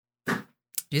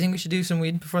Do you think we should do some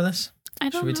weed before this? I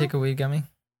don't know. Should we take a weed gummy?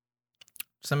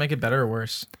 Does that make it better or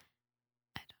worse?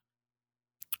 I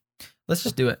don't. Let's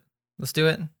just do it. Let's do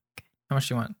it. How much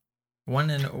do you want?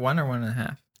 1 or 1.5?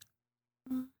 What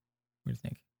do you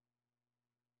think?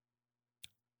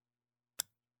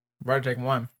 I've already taken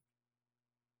 1.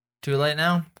 Too late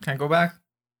now? Can't go back?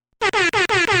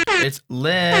 It's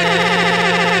lit!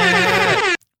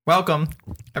 Welcome,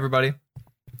 everybody.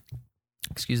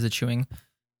 Excuse the chewing.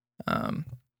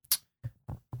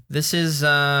 This is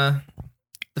the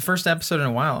first episode in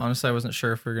a while. Honestly, I wasn't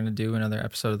sure if we were going to do another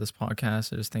episode of this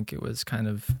podcast. I just think it was kind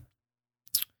of...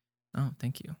 Oh,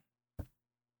 thank you.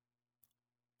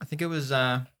 I think it was...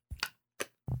 I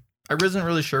wasn't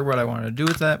really sure what I wanted to do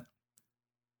with that.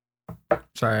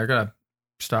 Sorry, I gotta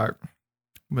start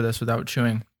with this without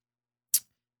chewing.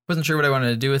 Wasn't sure what I wanted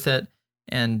to do with it.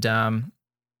 And I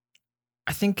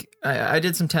think I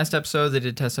did some test episodes. I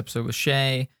did a test episode with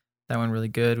Shay. That went really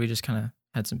good. We just kind of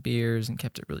had some beers and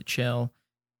kept it really chill.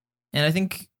 And I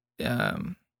think,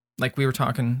 like we were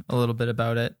talking a little bit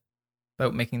about it,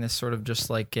 about making this sort of just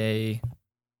like a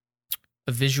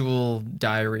visual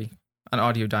diary, an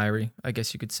audio diary, I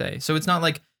guess you could say. So it's not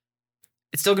like,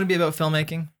 it's still going to be about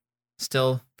filmmaking,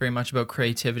 still very much about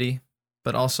creativity,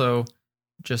 but also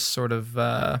just sort of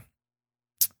a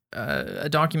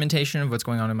documentation of what's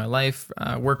going on in my life,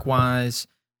 work-wise,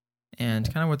 and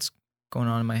kind of what's going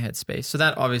on in my headspace. So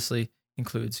that obviously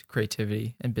includes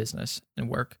creativity and business and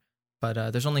work.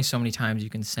 But there's only so many times you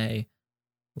can say,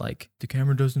 like, the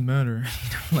camera doesn't matter.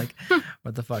 Like,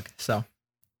 what the fuck? So,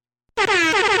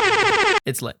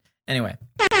 it's lit. Anyway.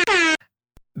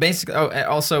 Basically,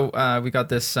 also, we got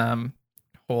this whole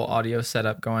audio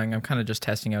setup going. I'm kind of just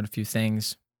testing out a few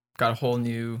things. Got a whole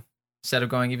new setup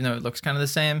going, even though it looks kind of the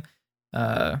same.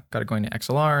 Got it going to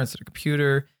XLR instead of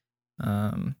computer.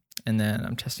 And then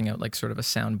I'm testing out, like, sort of a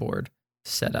soundboard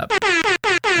setup.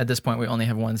 At this point, we only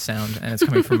have one sound, and it's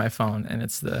coming from my phone, and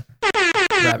it's the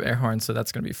Rab air horn, so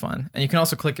that's going to be fun. And you can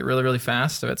also click it really, really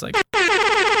fast, so it's like...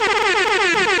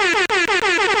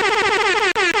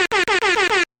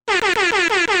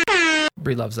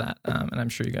 Bree loves that, and I'm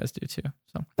sure you guys do too.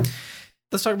 So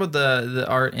let's talk about the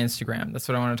art Instagram. That's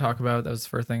what I want to talk about. That was the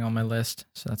first thing on my list,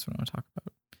 so that's what I want to talk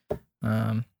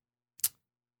about.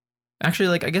 Actually,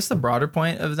 like, I guess the broader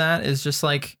point of that is just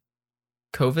like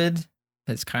COVID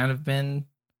has kind of been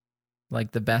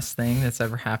like the best thing that's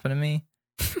ever happened to me.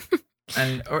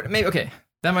 And or maybe, okay,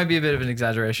 that might be a bit of an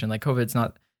exaggeration. Like, COVID's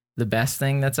not the best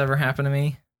thing that's ever happened to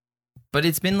me, but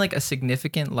it's been like a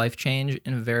significant life change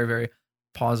in a very, very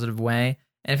positive way.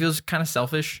 And it feels kind of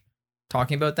selfish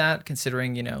talking about that,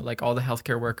 considering, you know, like all the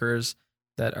healthcare workers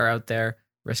that are out there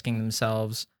risking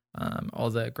themselves, all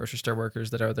the grocery store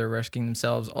workers that are there risking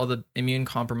themselves, all the immune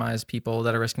compromised people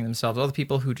that are risking themselves, all the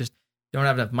people who just don't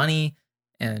have enough money,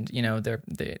 and, you know, they're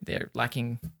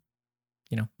lacking,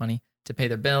 you know, money to pay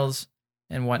their bills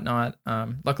and whatnot.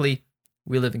 Luckily,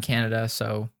 we live in Canada,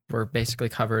 so we're basically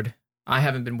covered. I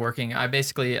haven't been working. I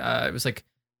basically, it was like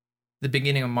the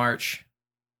beginning of March.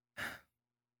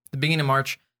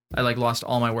 I like lost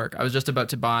all my work. I was just about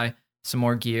to buy some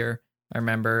more gear, I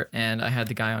remember, and I had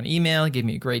the guy on email. He gave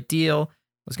me a great deal.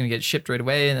 I was going to get it shipped right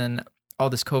away, and then all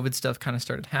this COVID stuff kind of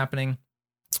started happening,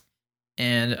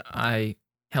 and I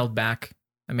held back.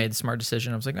 I made the smart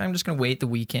decision. I was like, I'm just going to wait the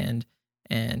weekend,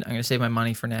 and I'm going to save my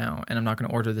money for now, and I'm not going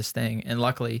to order this thing. And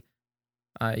luckily,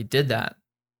 I did that,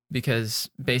 because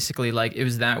basically, like, it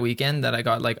was that weekend that I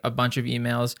got like a bunch of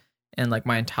emails, and like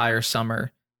my entire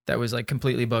summer that was like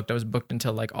completely booked. I was booked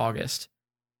until like August.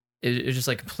 It was just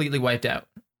like completely wiped out.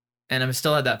 And I'm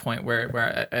still at that point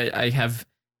where I've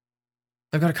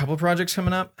got a couple projects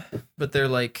coming up, but they're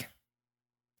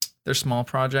small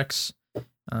projects.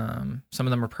 Some of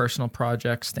them are personal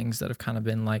projects, things that have kind of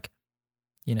been like,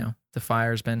 you know, the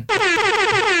fire's been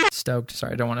stoked.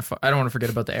 Sorry, I don't want to forget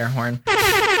about the air horn.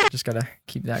 Just gotta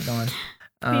keep that going.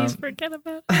 Please forget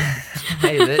about it.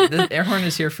 Hey, the air horn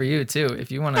is here for you too.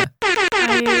 If you want to.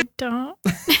 I don't.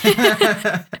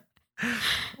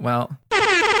 Well,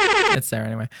 it's there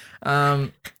anyway.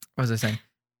 What was I saying?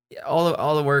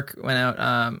 All the work went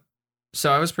out.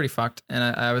 So I was pretty fucked, and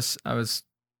I was,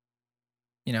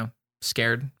 you know,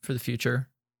 scared for the future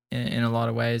in a lot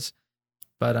of ways.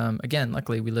 But again,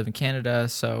 luckily we live in Canada,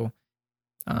 so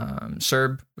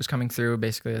CERB was coming through.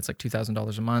 Basically, it's like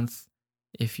 $2,000 a month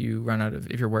if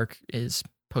your work is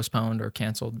postponed or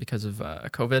canceled because of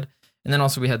COVID. And then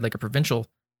also we had like a provincial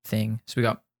thing, so we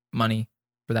got money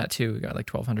for that too. We got like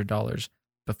 $1,200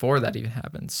 before that even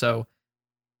happened. So,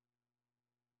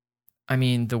 I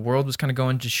mean, the world was kind of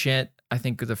going to shit. I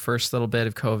think the first little bit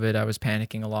of COVID, I was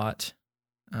panicking a lot.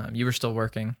 You were still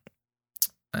working,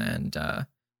 and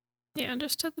Yeah,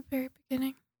 just at the very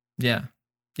beginning. Yeah.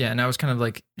 Yeah. And I was kind of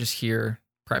like just here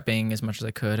prepping as much as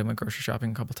I could. I went grocery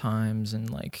shopping a couple times and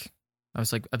like I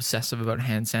was like obsessive about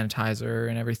hand sanitizer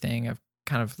and everything. I've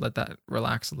kind of let that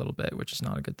relax a little bit, which is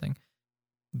not a good thing.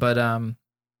 But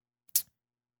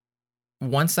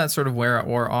once that sort of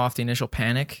wore off, the initial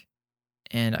panic,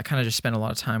 and I kind of just spent a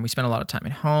lot of time. We spent a lot of time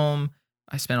at home.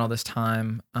 I spent all this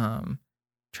time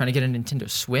trying to get a Nintendo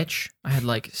Switch. I had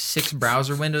like 6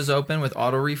 browser windows open with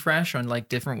auto refresh on like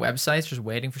different websites, just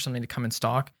waiting for something to come in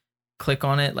stock. Click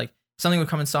on it, like something would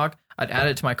come in stock. I'd add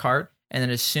it to my cart, and then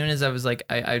as soon as I was like,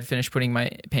 I'd finished putting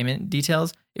my payment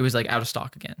details, it was like out of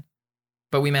stock again.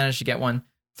 But we managed to get one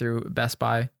through Best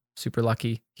Buy. Super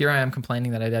lucky. Here I am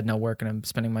complaining that I had no work and I'm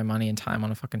spending my money and time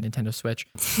on a fucking Nintendo Switch.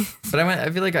 But I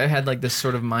feel like I had like this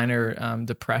sort of minor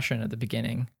depression at the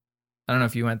beginning. I don't know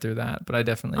if you went through that, but I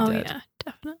definitely did. Oh yeah,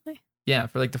 definitely. Yeah,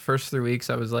 for like the first 3 weeks,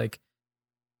 I was like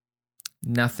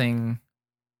nothing.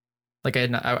 Like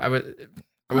I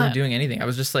wasn't doing anything. I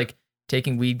was just like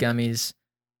taking weed gummies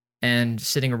and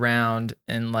sitting around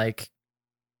and like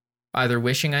either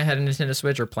wishing I had a Nintendo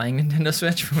Switch or playing Nintendo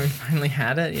Switch when we finally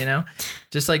had it, you know,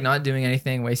 just like not doing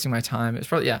anything, wasting my time. It's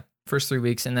probably, first 3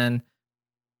 weeks. And then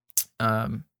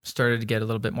started to get a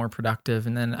little bit more productive.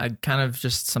 And then I kind of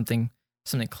just something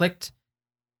clicked,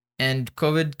 and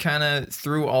COVID kind of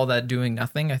through all that doing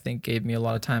nothing, I think gave me a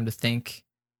lot of time to think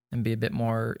and be a bit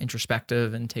more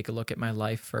introspective and take a look at my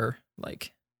life for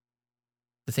like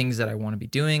the things that I want to be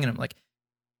doing. And I'm like,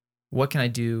 what can I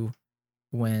do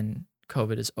when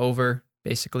COVID is over?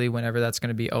 Basically, whenever that's going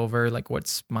to be over, like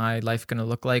what's my life going to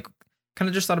look like? Kind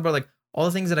of just thought about like all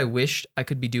the things that I wished I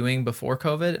could be doing before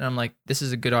COVID. And I'm like, this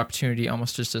is a good opportunity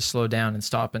almost just to slow down and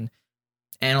stop and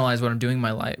analyze what I'm doing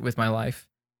with my life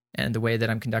and the way that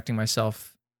I'm conducting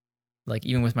myself, like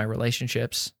even with my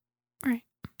relationships. Right.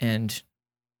 And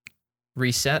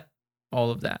reset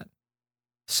all of that.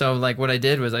 So like what I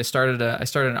did was I started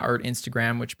an art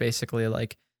Instagram, which basically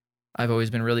like I've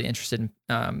always been really interested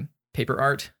in paper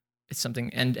art. It's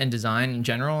something and design in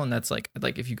general. And that's like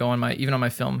if you go on my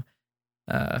film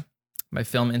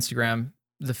Instagram,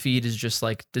 the feed is just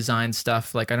like design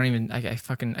stuff. Like I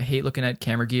hate looking at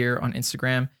camera gear on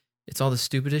Instagram. It's all the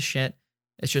stupidest shit.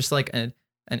 It's just like an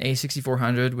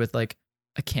A6400 with like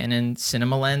a Canon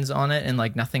cinema lens on it and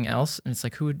like nothing else. And it's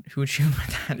like, who would shoot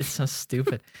with that? It's so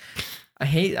stupid. I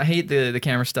hate the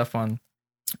camera stuff on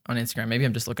Instagram. Maybe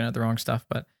I'm just looking at the wrong stuff,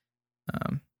 but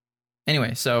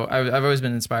anyway, so I've always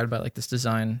been inspired by like this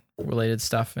design related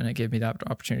stuff, and it gave me that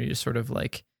opportunity to sort of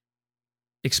like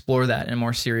explore that in a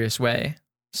more serious way.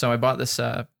 So I bought this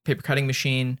paper cutting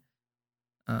machine.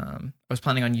 I was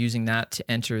planning on using that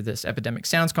to enter this Epidemic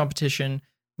Sounds competition.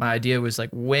 My idea was like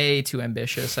way too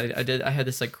ambitious. I had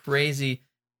this like crazy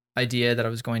idea that I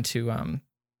was going to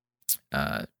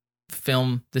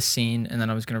film the scene, and then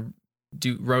I was going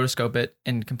to rotoscope it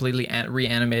and completely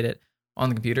reanimate it on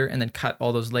the computer, and then cut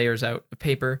all those layers out of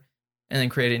paper and then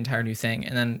create an entire new thing.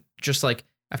 And then just like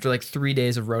after like 3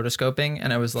 days of rotoscoping,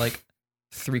 and I was like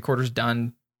 3/4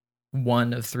 done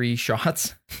 1 of 3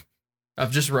 shots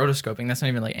of just rotoscoping. That's not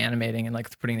even like animating and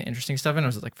like putting the interesting stuff in. I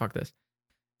was like, fuck this.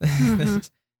 Mm-hmm.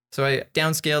 So I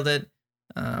downscaled it.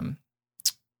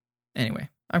 Anyway,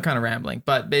 I'm kind of rambling,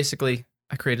 but basically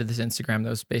I created this Instagram that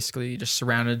was basically just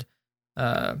surrounded,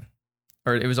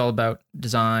 or it was all about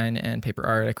design and paper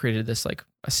art. I created this like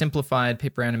a simplified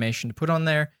paper animation to put on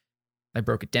there. I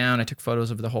broke it down. I took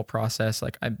photos of the whole process.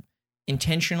 Like I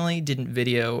intentionally didn't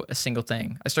video a single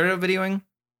thing. I started out videoing,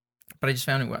 but I just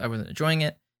found I wasn't enjoying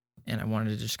it, and I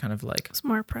wanted to just kind of like, It's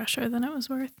more pressure than it was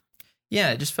worth.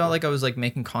 yeah, it just felt like I was like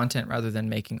making content rather than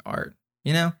making art,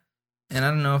 you know? And I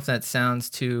don't know if that sounds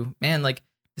too, man, like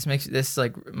this makes this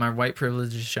like my white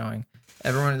privilege is showing.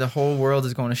 Everyone, the whole world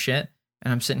is going to shit,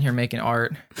 and I'm sitting here making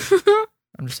art.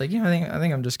 I'm just like, I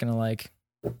think I'm just gonna like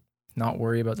not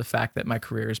worry about the fact that my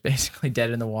career is basically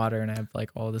dead in the water, and I have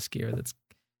like all this gear that's,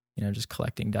 just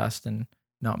collecting dust and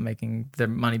not making the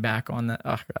money back on that.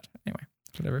 Oh god. Anyway,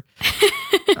 whatever.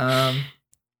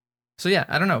 So yeah,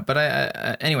 I don't know, but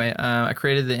I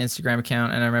created the Instagram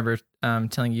account, and I remember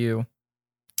telling you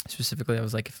specifically, I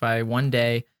was like, if I one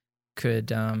day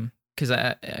could,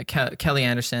 because Kelly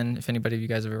Anderson, if anybody of you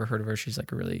guys have ever heard of her, she's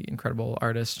like a really incredible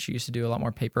artist. She used to do a lot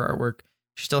more paper artwork.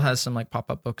 She still has some like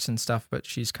pop-up books and stuff, but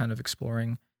she's kind of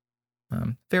exploring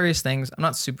various things. I'm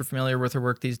not super familiar with her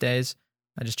work these days.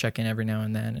 I just check in every now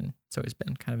and then, and it's always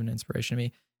been kind of an inspiration to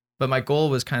me. But my goal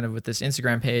was kind of with this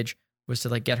Instagram page was to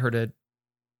like get her to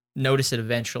notice it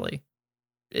eventually.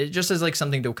 It just as like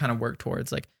something to kind of work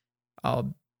towards. Like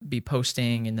I'll be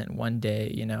posting, and then one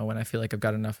day, when I feel like I've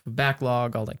got enough of a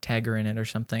backlog, I'll like tag her in it or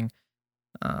something.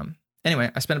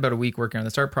 anyway, I spent about a week working on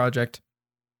this art project.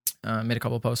 Made a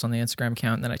couple of posts on the Instagram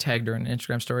account, and then I tagged her in an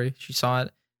Instagram story. She saw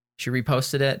it. She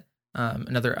reposted it.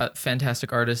 Another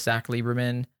fantastic artist, Zach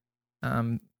Lieberman,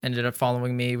 ended up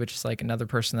following me, which is like another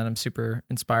person that I'm super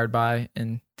inspired by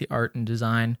in the art and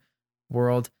design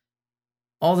world.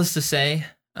 All this to say,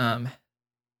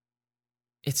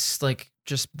 it's like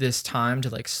just this time to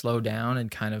like slow down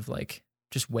and kind of like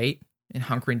just wait and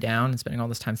hunkering down and spending all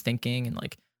this time thinking and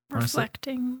like honestly,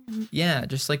 reflecting. yeah,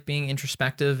 just like being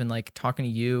introspective and like talking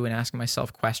to you and asking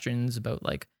myself questions about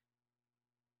like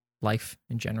life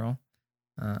in general.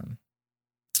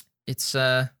 It's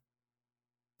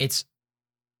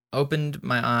opened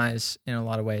my eyes in a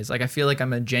lot of ways. Like I feel like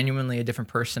I'm genuinely a different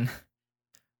person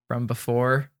from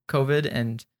before COVID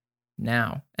and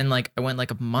now. And like I went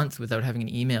like a month without having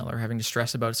an email or having to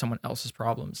stress about someone else's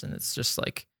problems, and it's just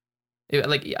like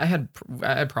I had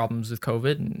problems with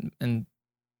COVID and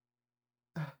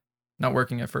not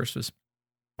working at first was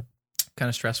kind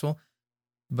of stressful,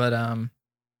 but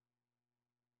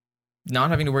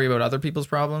not having to worry about other people's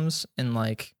problems and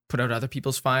like put out other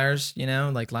people's fires, you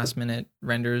know, like last minute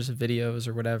renders of videos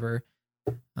or whatever.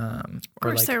 Of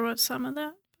course, like, there was some of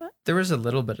that, but there was a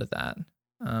little bit of that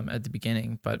at the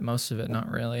beginning, but most of it not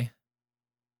really.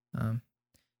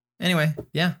 Anyway,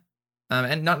 yeah.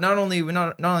 And not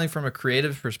only from a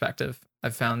creative perspective,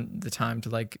 I've found the time to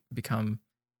like become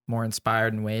more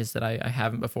inspired in ways that I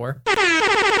haven't before.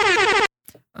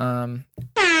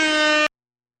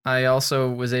 I also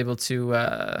was able to.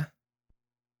 I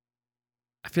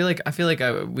feel like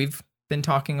we've been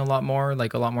talking a lot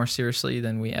more seriously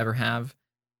than we ever have.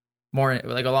 More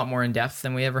like a lot more in depth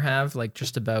than we ever have, like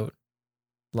just about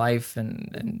life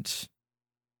and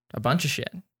a bunch of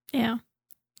shit. yeah.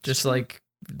 Just like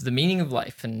the meaning of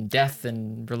life and death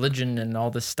and religion and all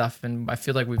this stuff. And I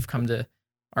feel like we've come to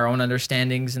our own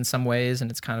understandings in some ways, and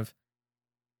it's kind of,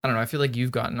 I don't know, I feel like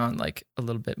you've gotten on like a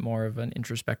little bit more of an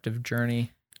introspective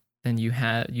journey than you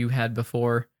had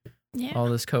before Yeah. all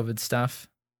this COVID stuff.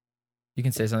 You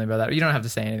can say something about that. You don't have to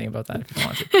say anything about that if you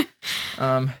want to.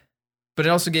 But it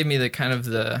also gave me the kind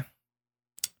of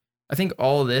I think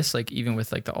all of this, like even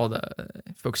with like all the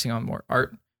focusing on more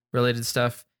art related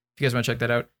stuff. If you guys want to check that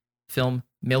out, Film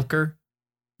Milker.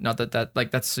 Not that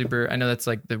like that's super. I know that's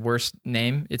like the worst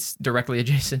name. It's directly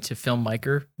adjacent to Film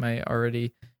Miker, my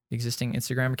already existing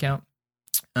Instagram account.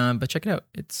 But check it out.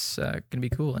 It's gonna be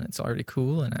cool, and it's already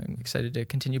cool, and I'm excited to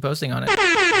continue posting on it.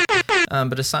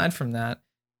 But aside from that,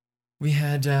 we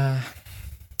had, I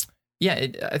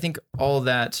think all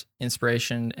that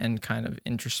inspiration and kind of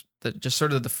interest, just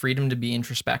sort of the freedom to be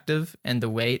introspective and the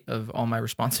weight of all my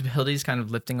responsibilities kind of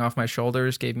lifting off my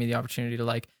shoulders gave me the opportunity to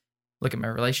like look at my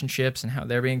relationships and how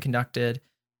they're being conducted.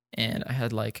 And I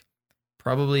had like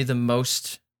probably the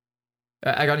most,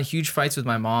 I got in huge fights with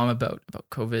my mom about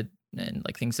COVID and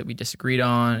like things that we disagreed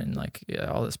on and like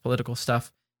all this political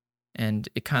stuff. And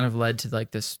it kind of led to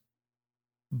like this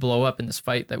blow up in this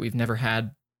fight that we've never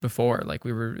had before. Like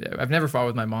I've never fought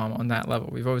with my mom on that level.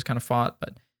 We've always kind of fought,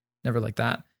 but never like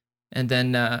that. And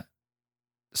then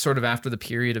sort of after the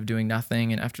period of doing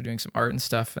nothing and after doing some art and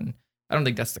stuff, and I don't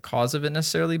think that's the cause of it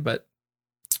necessarily, but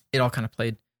it all kind of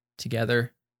played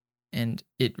together, and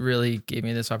it really gave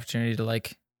me this opportunity to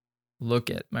like look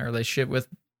at my relationship with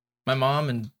my mom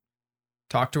and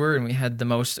talk to her. And we had the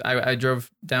most, I drove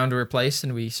down to her place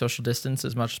and we social distanced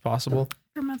as much as possible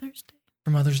For Mother's Day.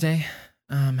 for Mother's Day.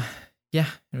 Yeah,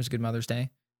 it was a good Mother's Day.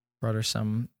 Brought her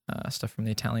some stuff from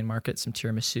the Italian market, some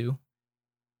tiramisu,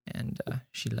 and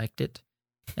she liked it.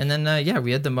 And then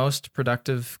we had the most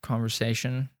productive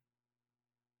conversation.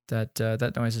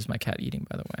 That noise is my cat eating,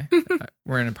 by the way.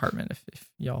 We're in an apartment, if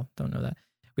y'all don't know that.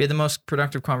 We had the most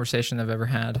productive conversation I've ever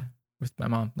had with my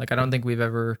mom. Like, I don't think we've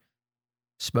ever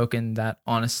spoken that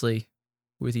honestly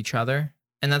with each other.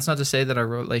 And that's not to say that our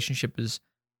relationship is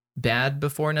bad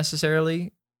before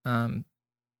necessarily.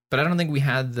 But I don't think we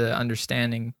had the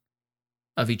understanding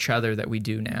of each other that we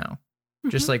do now.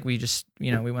 Just like we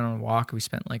went on a walk. We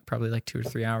spent like probably like 2 or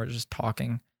 3 hours just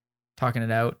talking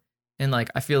it out. And like,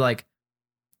 I feel like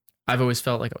I've always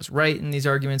felt like I was right in these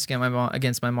arguments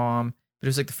against my mom. But it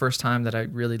was like the first time that I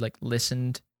really like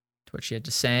listened to what she had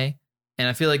to say. And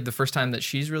I feel like the first time that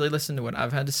she's really listened to what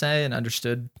I've had to say and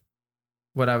understood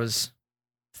what I was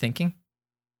thinking,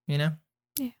 you know?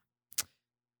 Yeah.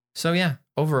 So yeah,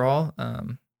 overall,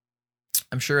 I'm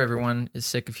sure everyone is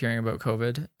sick of hearing about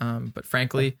COVID. But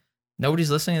frankly,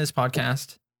 nobody's listening to this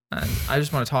podcast, and I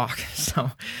just want to talk. So,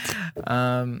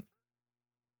 I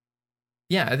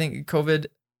think COVID,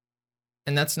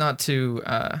 and that's not to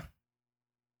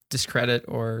discredit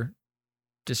or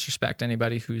disrespect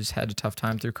anybody who's had a tough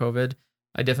time through COVID.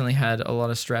 I definitely had a lot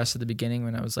of stress at the beginning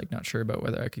when I was like not sure about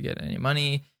whether I could get any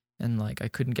money, and like I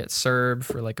couldn't get CERB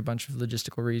for like a bunch of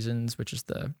logistical reasons, which is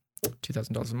the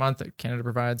 $2,000 a month that Canada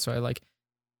provides. So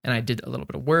and I did a little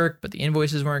bit of work, but the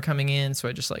invoices weren't coming in. So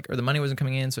I just or the money wasn't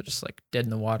coming in. So it just like dead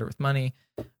in the water with money.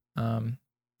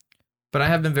 But I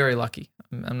have been very lucky.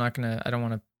 I don't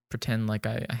want to pretend like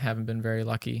I haven't been very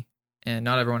lucky. And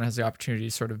not everyone has the opportunity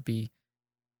to sort of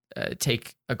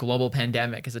take a global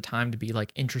pandemic as a time to be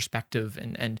like introspective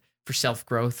and for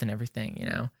self-growth and everything, you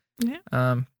know?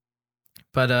 Yeah.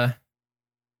 But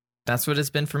that's what it's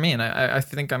been for me. And I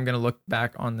think I'm going to look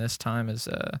back on this time as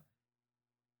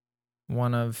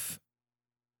one of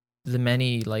the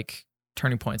many like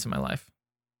turning points in my life,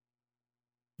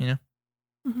 you know?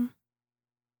 Mm-hmm.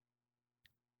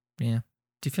 Yeah.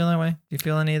 Do you feel that way? Do you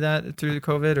feel any of that through the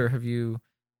COVID, or have you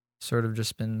sort of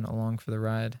just been along for the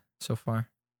ride so far?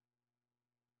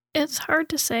 It's hard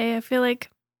to say. I feel like,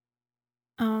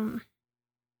 I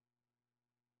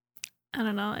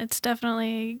don't know. It's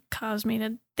definitely caused me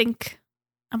to think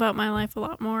about my life a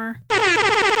lot more.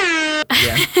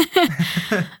 Yeah.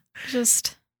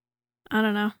 Just, I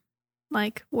don't know,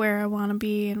 like where I want to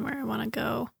be and where I want to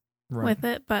go with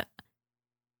it. But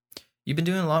you've been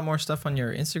doing a lot more stuff on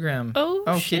your Instagram.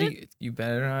 Oh, shit. Kitty, you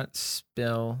better not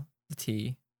spill the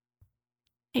tea.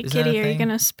 Hey, Is that a Kitty, are you thing? going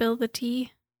to spill the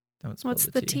tea? Don't spill What's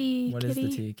the the tea. tea, What is Kitty?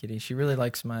 the tea, Kitty? She really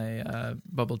likes my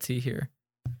bubble tea here.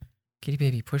 Kitty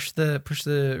baby, push the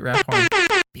rap horn.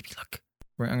 Baby, look.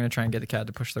 I'm going to try and get the cat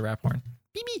to push the rap horn.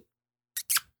 Baby.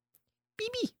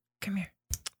 Baby, come here.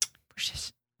 Push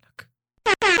this. Look.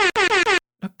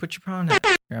 Look, put your paw on it.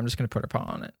 Here, I'm just going to put her paw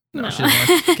on it. No, No. she doesn't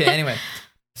want to. Okay, anyway.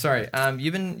 Sorry.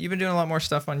 You've been doing a lot more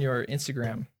stuff on your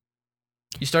Instagram.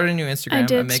 You started a new Instagram,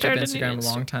 a makeup start a new Instagram a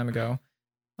long time ago.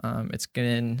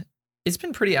 It's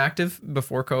been pretty active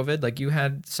before COVID. Like you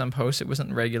had some posts, it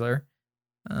wasn't regular.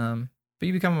 But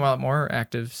you become a lot more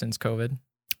active since COVID.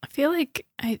 I feel like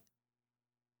I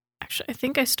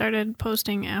think I started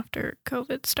posting after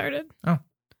COVID started. Oh,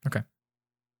 okay.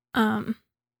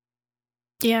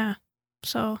 Yeah.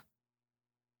 So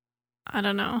I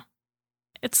don't know.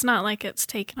 It's not like it's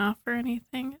taken off or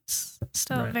anything. It's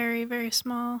still Right. very, very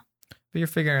small. But you're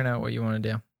figuring out what you want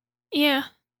to do. Yeah.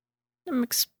 I'm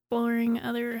exploring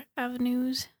other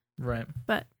avenues, Right.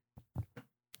 but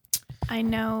I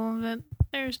know that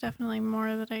there's definitely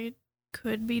more that I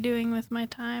could be doing with my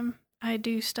time. I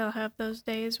do still have those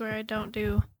days where I don't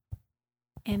do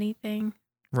anything.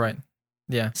 Right.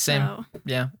 Yeah. Same. So,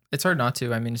 Yeah. It's hard not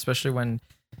to. I mean, especially when.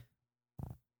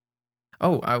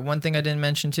 Oh, one thing I didn't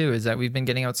mention too is that we've been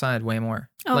getting outside way more.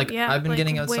 yeah, I've been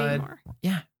getting way outside. more.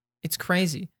 Yeah. It's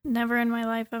crazy. Never in my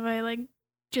life have I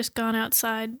just gone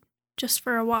outside just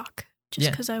for a walk, just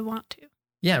Yeah. because I want to.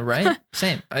 Yeah. Right.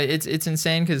 Same. It's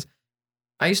insane because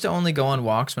I used to only go on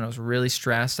walks when I was really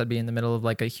stressed. I'd be in the middle of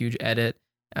like a huge edit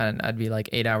and I'd be like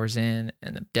 8 hours in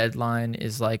and the deadline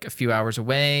is like a few hours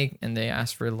away and they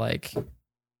ask for like,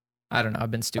 I don't know. I've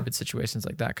been in stupid situations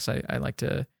like that because I like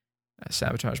to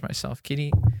sabotage myself.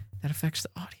 Kitty, that affects the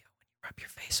audio when you rub your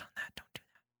face on that.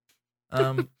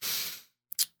 Don't do that.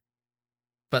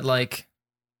 But like,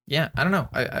 yeah, I don't know.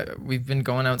 We've been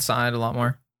going outside a lot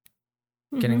more,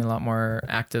 getting a lot more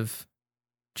active.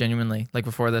 Genuinely, like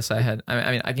before this,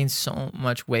 I gained so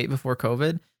much weight before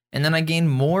COVID, and then I gained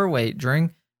more weight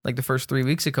during like the first 3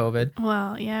 weeks of COVID.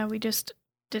 Well, yeah, we just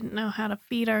didn't know how to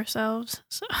feed ourselves.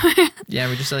 So Yeah,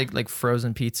 we just like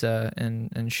frozen pizza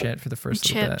and shit for the first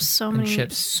little bit. chips, so And many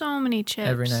chips so many chips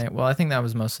every night. Well, I think that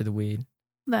was mostly the weed.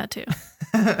 That too,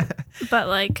 but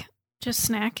like just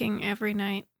snacking every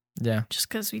night, Yeah, just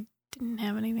because we didn't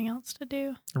have anything else to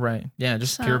do. right. Yeah,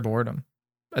 just So- pure boredom.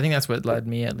 I think that's what led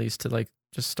me at least to like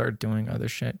just start doing other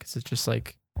shit because it's just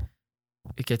like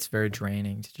it gets very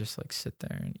draining to just like sit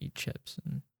there and eat chips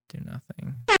and do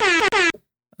nothing.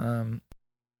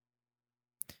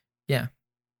 Yeah.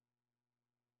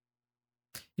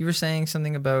 You were saying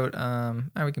something about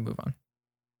we can move on.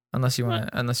 Unless you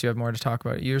have more to talk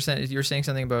about. You were saying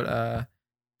something about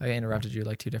I interrupted you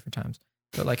like 2 different times.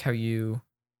 But like how you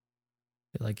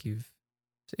feel like you've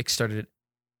started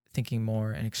thinking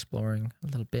more and exploring a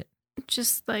little bit.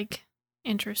 Just like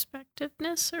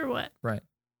introspectiveness or what? Right.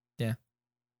 Yeah.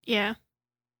 Yeah.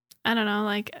 I don't know,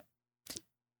 like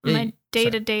Yeah, my you-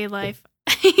 day-to-day life.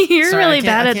 You're Sorry, really I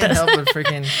bad at can't this. help but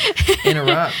freaking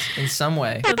interrupt in some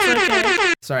way. That's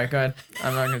okay. Sorry, go ahead.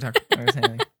 I'm not going to talk. I'm not gonna say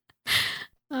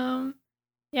anything.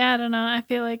 Yeah, I don't know. I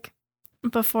feel like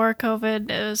before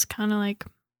COVID, it was kind of like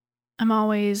I'm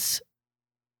always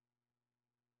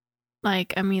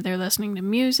like I'm either listening to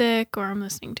music or I'm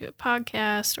listening to a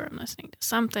podcast or I'm listening to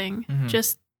something Mhm.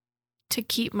 just to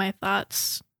keep my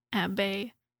thoughts at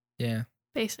bay. Yeah.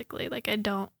 Basically, like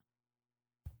I've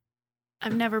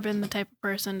never been the type of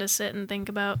person to sit and think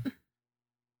about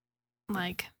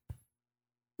like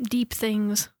deep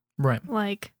things. Right.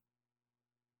 Like,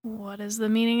 what is the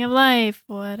meaning of life?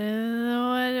 Why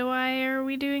are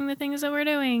we doing the things that we're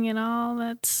doing and all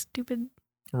that stupid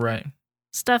Right.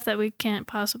 stuff that we can't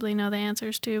possibly know the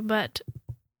answers to, but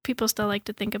people still like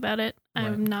to think about it. Right.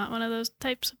 I'm not one of those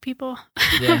types of people.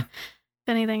 Yeah. If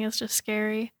anything, it's just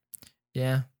scary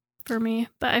Yeah. for me.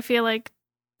 But I feel like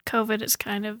COVID has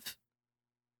kind of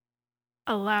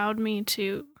allowed me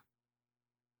to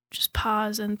just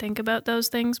pause and think about those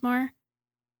things more.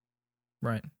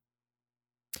 Right.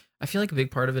 I feel like a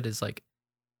big part of it is like,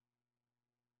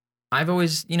 I've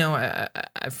always, I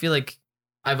feel like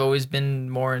I've always been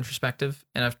more introspective,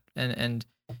 and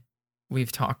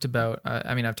we've talked about,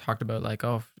 I've talked about like,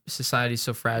 oh, society's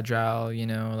so fragile,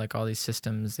 like all these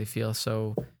systems, they feel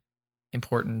so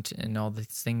important, and all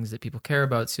these things that people care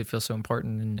about, so they feel so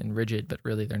important and rigid, but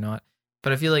really they're not.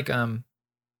 But I feel like,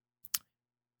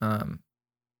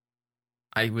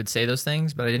 I would say those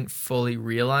things, but I didn't fully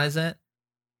realize it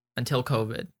until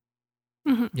COVID.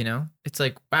 Mm-hmm. It's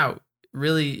like, wow,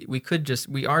 really, we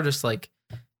are just like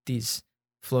these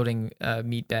floating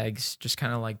meat bags, just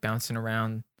kind of like bouncing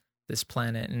around this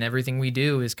planet, and everything we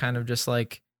do is kind of just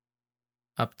like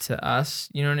up to us.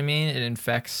 You know what I mean? It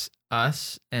infects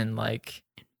us and like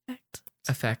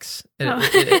affects. You know what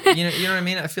I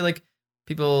mean? I feel like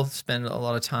people spend a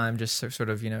lot of time just sort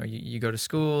of, you go to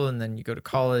school, and then you go to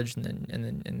college, and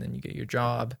then you get your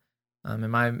job. And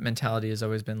my mentality has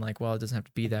always been like, well, it doesn't have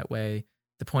to be that way.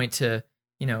 The point to,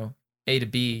 A to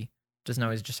B doesn't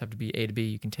always just have to be A to B.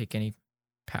 You can take any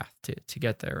path to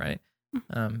get there, right?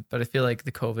 But I feel like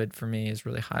the COVID for me has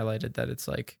really highlighted that it's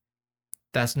like,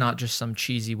 that's not just some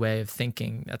cheesy way of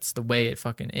thinking. That's the way it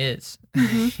fucking is,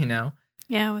 Mm-hmm.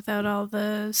 Yeah, without all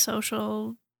the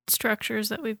social structures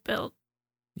that we've built.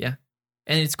 Yeah.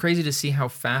 And it's crazy to see how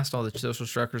fast all the social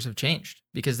structures have changed,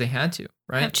 because they had to,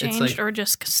 right? Have changed, it's like, or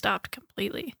just stopped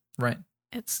completely. Right.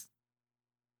 It's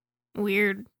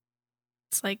weird.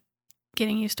 It's like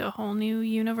getting used to a whole new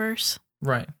universe.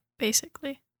 Right.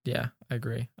 Basically. Yeah, I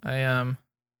agree. I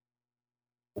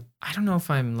don't know if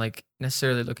I'm like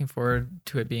necessarily looking forward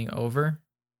to it being over.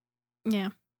 Yeah.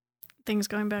 Things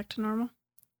going back to normal.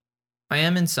 I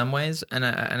am in some ways, and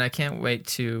I can't wait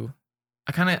to.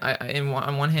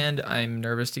 On one hand, I'm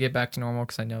nervous to get back to normal,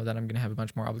 because I know that I'm going to have a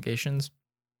bunch more obligations.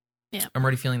 Yeah. I'm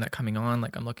already feeling that coming on.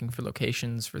 Like, I'm looking for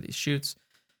locations for these shoots,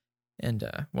 and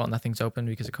nothing's open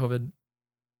because of COVID.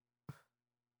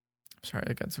 Sorry,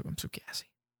 I'm so gassy.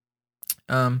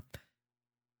 And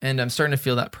I'm starting to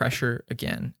feel that pressure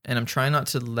again, and I'm trying not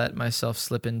to let myself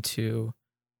slip into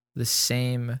the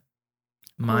same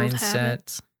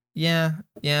mindset. Yeah,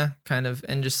 kind of.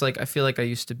 And just like, I feel like I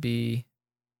used to be,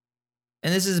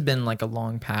 and this has been like a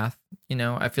long path,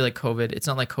 I feel like COVID, it's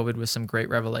not like COVID was some great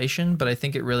revelation, but I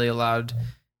think it really allowed,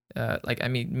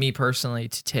 me personally,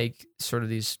 to take sort of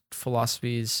these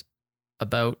philosophies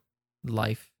about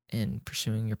life and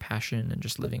pursuing your passion and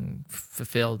just living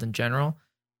fulfilled in general.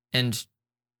 And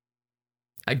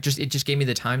it just gave me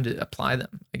the time to apply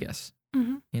them, I guess.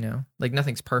 Mm-hmm. Like,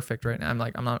 nothing's perfect right now. I'm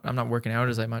not working out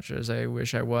as much as I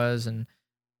wish I was. And,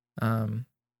 that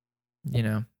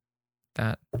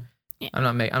yeah.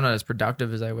 I'm not as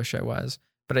productive as I wish I was,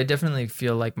 but I definitely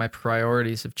feel like my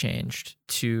priorities have changed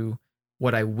to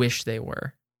what I wish they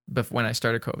were. But when I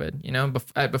started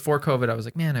COVID, before COVID, I was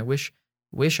like, man, I wish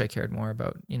I cared more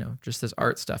about, just this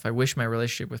art stuff. I wish my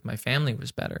relationship with my family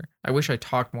was better. I wish I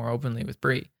talked more openly with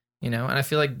Brie, and I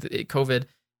feel like COVID,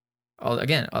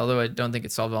 again, although I don't think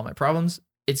it solved all my problems,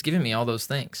 it's given me all those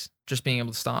things. Just being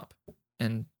able to stop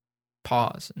and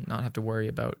pause and not have to worry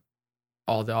about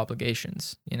all the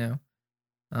obligations, Yeah,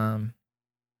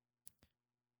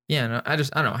 no, I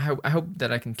don't know. I hope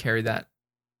that I can carry that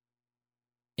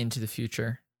into the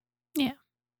future. Yeah.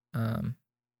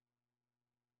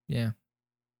 Yeah.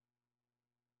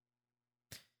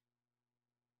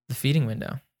 The feeding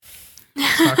window.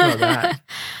 Let's talk about that.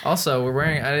 Also, we're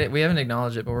wearing, we haven't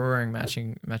acknowledged it, but we're wearing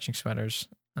matching sweaters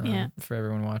for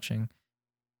everyone watching.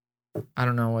 I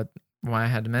don't know why I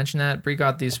had to mention that. Brie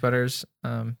got these sweaters.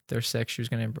 They're sick. She was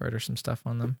going to embroider some stuff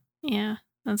on them. Yeah,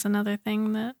 that's another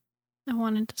thing that I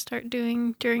wanted to start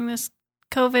doing during this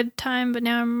COVID time, but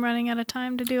now I'm running out of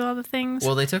time to do all the things.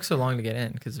 Well, they took so long to get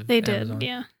in because of they Amazon. did,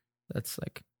 yeah. That's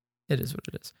like, it is what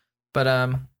it is. But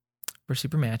we're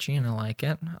super matchy, and I like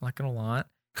it. I like it a lot.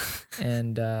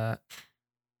 And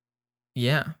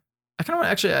yeah, I kind of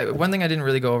actually, one thing I didn't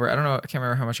really go over, I don't know, I can't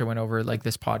remember how much I went over like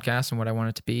this podcast and what I want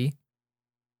it to be.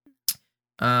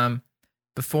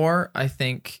 Before, I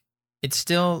think it's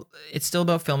still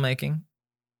about filmmaking.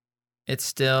 It's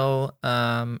still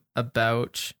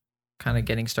about kind of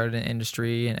getting started in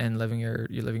industry and living your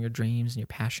dreams and your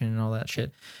passion and all that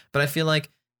shit. But I feel like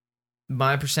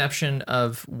my perception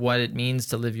of what it means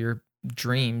to live your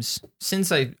dreams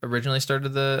since I originally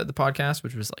started the podcast,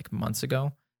 which was like months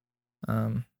ago,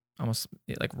 almost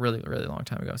like really, really long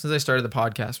time ago. Since I started the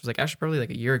podcast, it was like actually probably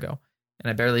like a year ago, and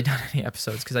I barely done any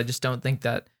episodes because I just don't think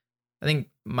that. I think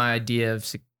my idea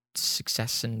of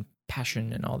success and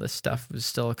passion and all this stuff was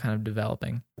still kind of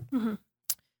developing.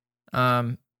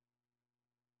 Mm-hmm.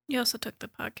 You also took the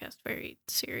podcast very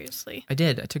seriously. I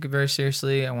did. I took it very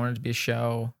seriously. I wanted it to be a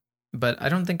show, but I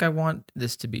don't think I want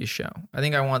this to be a show. I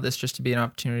think I want this just to be an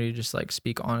opportunity to just like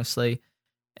speak honestly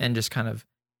and just kind of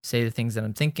say the things that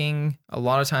I'm thinking. A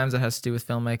lot of times that has to do with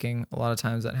filmmaking. A lot of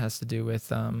times that has to do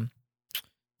with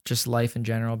just life in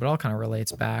general, but it all kind of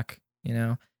relates back, you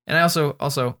know? And I also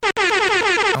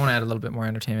I want to add a little bit more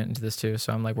entertainment into this too.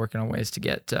 So I'm like working on ways to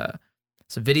get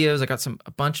some videos. I got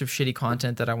a bunch of shitty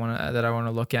content that I want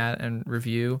to look at and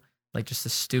review, like just the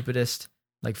stupidest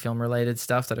like film related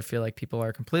stuff that I feel like people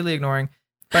are completely ignoring.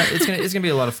 But it's gonna be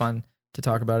a lot of fun to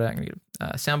talk about it. I'm gonna get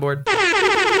a soundboard,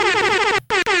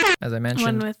 as I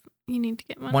mentioned. You need to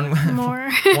get one with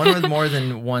more. One with more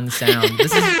than one sound.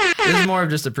 This is more of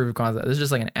just a proof of concept. This is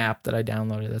just like an app that I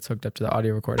downloaded that's hooked up to the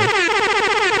audio recorder.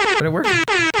 But it works.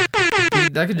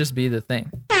 That could just be the thing.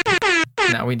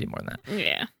 No, we need more than that.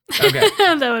 Yeah. Okay.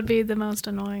 That would be the most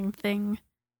annoying thing.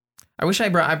 I wish I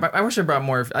brought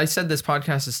more. I said this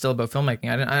podcast is still about filmmaking.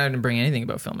 I didn't bring anything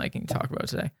about filmmaking to talk about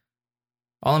today.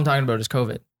 All I'm talking about is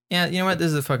COVID. Yeah, you know what? This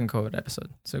is a fucking COVID episode,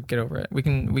 so get over it. We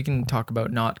can talk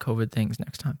about not COVID things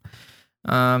next time.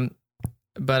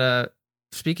 But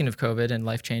speaking of COVID and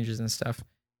life changes and stuff,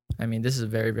 I mean, this is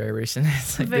very, very recent.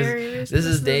 It's like recent. This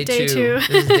is day two. This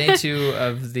is day 2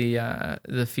 of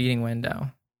the feeding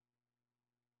window.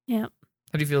 Yeah.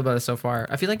 How do you feel about it so far?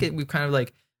 I feel like we've kind of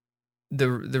like the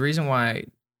reason why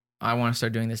I want to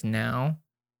start doing this now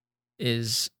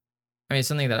is, I mean, it's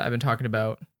something that I've been talking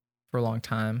about for a long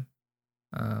time.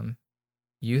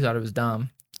 You thought it was dumb.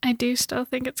 I do still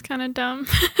think it's kind of dumb.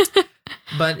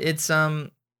 But it's I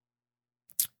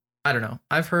don't know.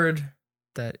 I've heard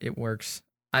that it works.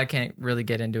 I can't really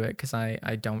get into it because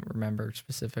I don't remember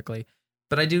specifically.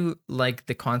 But I do like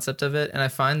the concept of it, and I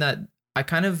find that I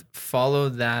kind of follow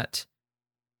that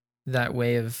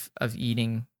way of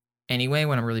eating anyway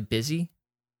when I'm really busy.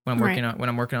 When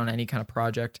I'm working on any kind of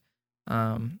project.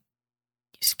 You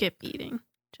skip eating.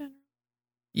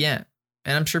 Yeah.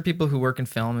 And I'm sure people who work in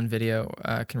film and video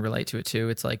can relate to it too.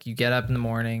 It's like you get up in the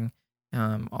morning.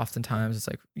 Oftentimes it's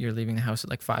like you're leaving the house at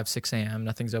like 5, 6 a.m.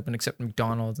 Nothing's open except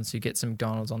McDonald's. And so you get some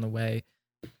McDonald's on the way.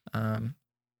 And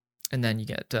then you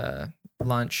get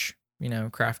lunch,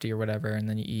 crafty or whatever. And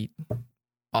then you eat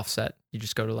offset. You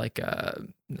just go to like,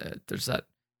 there's that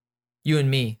You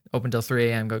and Me open till 3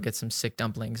 a.m. Go get some sick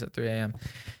dumplings at 3 a.m.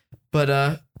 But,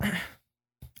 I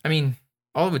mean,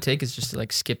 all it would take is just to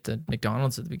like skip the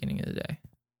McDonald's at the beginning of the day.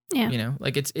 Yeah.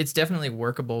 Like it's definitely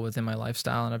workable within my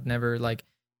lifestyle. And I've never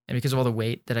and because of all the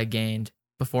weight that I gained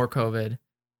before COVID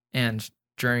and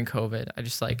during COVID, I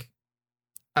just I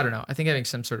don't know. I think having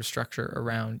some sort of structure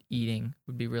around eating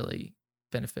would be really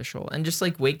beneficial. And just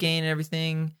like weight gain and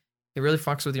everything, it really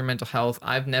fucks with your mental health.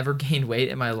 I've never gained weight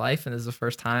in my life. And this is the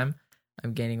first time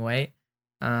I'm gaining weight.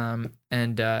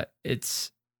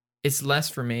 It's less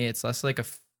for me. It's less like a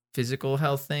physical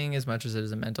health thing as much as it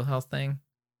is a mental health thing,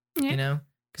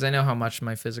 because I know how much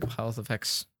my physical health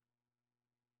affects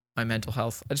my mental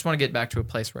health. I just want to get back to a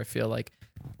place where I feel like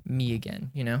me again,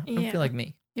 I don't feel like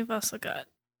me. You've also got,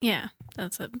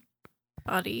 that's a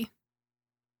body,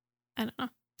 I don't know.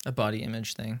 A body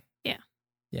image thing. Yeah.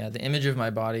 Yeah, the image of my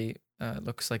body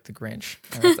looks like the Grinch.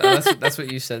 That's what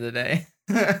you said today.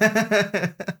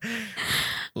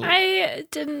 I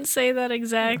didn't say that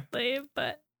exactly,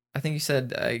 but I think you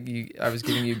said I was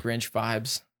giving you Grinch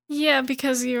vibes. Yeah,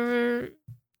 because you're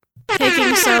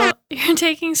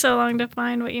taking so long to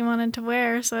find what you wanted to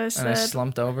wear. So I said, and I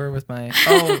slumped over with my.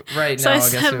 Oh, right. So no, I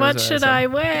said, "What should I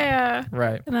wear?"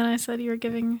 Right. And then I said, "You were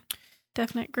giving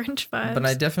definite Grinch vibes." But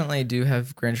I definitely do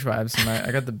have Grinch vibes. I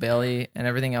got the belly and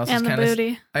everything else and is kind of.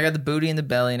 booty. I got the booty and the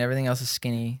belly and everything else is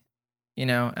skinny,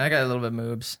 and I got a little bit of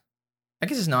moobs. I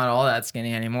guess it's not all that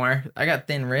skinny anymore. I got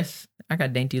thin wrists. I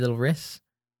got dainty little wrists.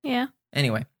 Yeah.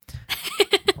 Anyway.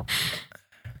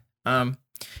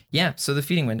 Yeah, so the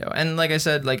feeding window. And like I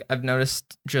said, I've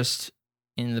noticed just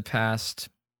in the past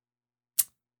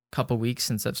couple weeks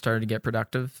since I've started to get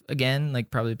productive again,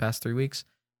 probably the past 3 weeks.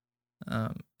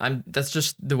 That's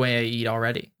just the way I eat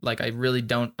already.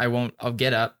 I'll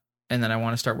get up and then I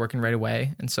want to start working right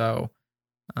away. And so,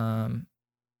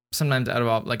 sometimes out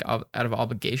of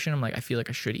obligation, I'm like, I feel like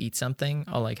I should eat something.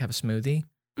 I'll like have a smoothie,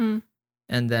 and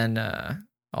then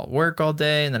I'll work all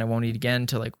day, and then I won't eat again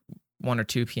till like 1 or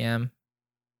 2 p.m.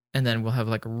 And then we'll have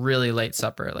like a really late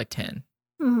supper at like 10,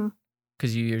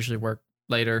 because you usually work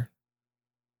later,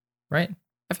 right?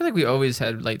 I feel like we always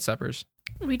had late suppers.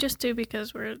 We just do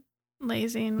because we're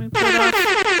lazy and we put off.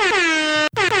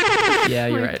 Yeah,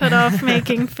 you're right. Put off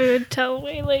making food till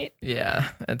way late.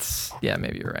 Yeah,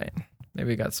 maybe you're right. Maybe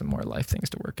we got some more life things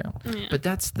to work out. Yeah. But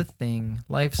that's the thing.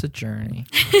 Life's a journey.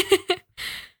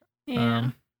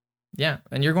 Yeah. Yeah,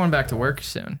 and you're going back to work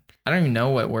soon. I don't even know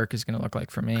what work is going to look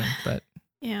like for me, but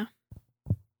yeah.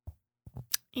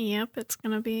 Yep, it's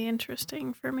going to be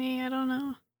interesting for me. I don't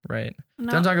know. Right.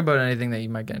 No. Don't talk about anything that you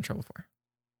might get in trouble for.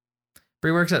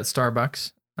 Bree works at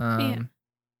Starbucks. Yeah.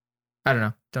 I don't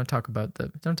know. Don't talk bad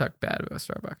about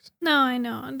Starbucks. No, I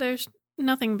know. There's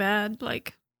nothing bad.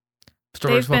 Like,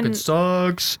 Starbucks fucking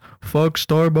sucks. Fuck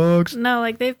Starbucks. No,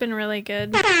 like they've been really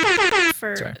good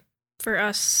for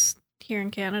us here in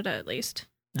Canada, at least.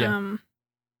 Yeah.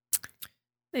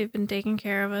 They've been taking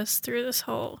care of us through this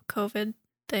whole COVID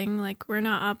thing. Like, we're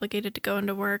not obligated to go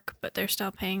into work, but they're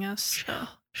still paying us. So.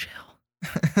 Chill.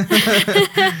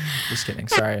 Just kidding.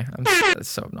 Sorry. That's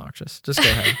so obnoxious. Just go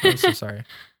ahead. I'm so sorry.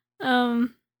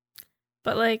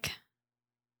 But like,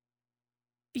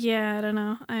 yeah, I don't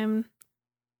know. I'm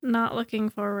not looking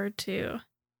forward to.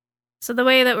 So the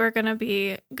way that we're going to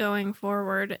be going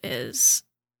forward is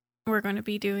we're going to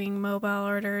be doing mobile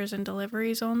orders and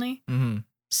deliveries only. Mm-hmm.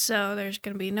 So there's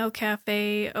going to be no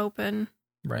cafe open.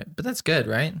 Right. But that's good,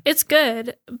 right? It's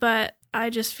good, but I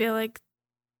just feel like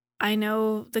I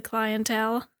know the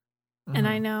clientele, and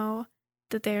I know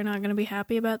that they're not going to be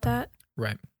happy about that.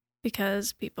 Right.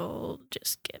 Because people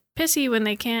just get pissy when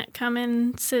they can't come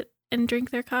and sit and drink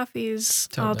their coffees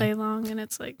all day long, and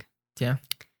it's like... Yeah.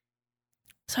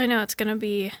 So I know it's going to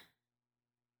be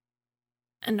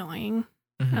annoying,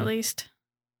 at least.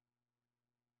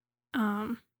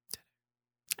 I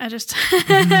just...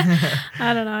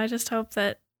 I don't know. I just hope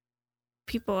that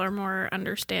people are more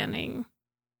understanding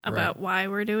about why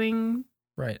we're doing...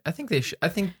 Right. I think they should. I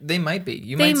think they might be.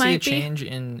 You might see a change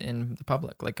in the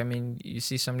public. Like, I mean, you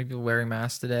see so many people wearing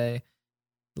masks today.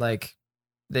 Like,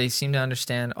 they seem to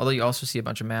understand, although you also see a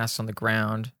bunch of masks on the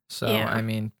ground. So, I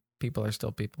mean, people are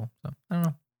still people. So, I don't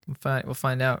know. We'll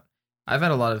find out. I've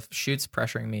had a lot of shoots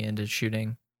pressuring me into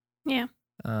shooting. Yeah.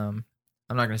 I'm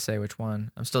not going to say which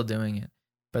one. I'm still doing it.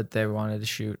 But they wanted to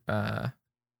shoot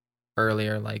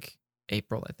earlier, like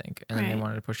April, I think. And then they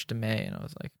wanted to push it to May. And I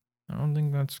was like, I don't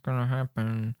think that's gonna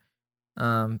happen.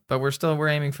 But we're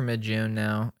aiming for mid-June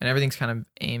now, and everything's kind of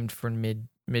aimed for mid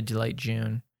to late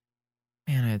June.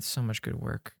 Man, I had so much good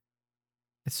work.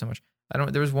 It's so much.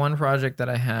 There was one project that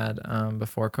I had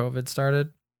before COVID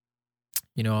started.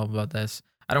 You know all about this.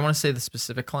 I don't want to say the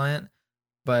specific client,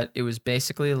 but it was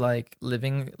basically like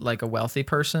living like a wealthy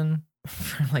person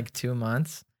for like 2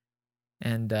 months,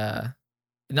 and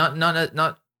not.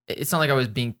 It's not like I was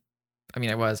being. I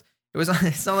mean, I was.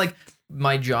 It's not like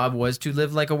my job was to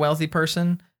live like a wealthy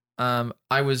person.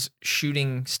 I was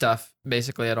shooting stuff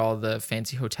basically at all the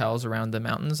fancy hotels around the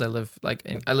mountains. I live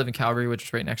in Calgary, which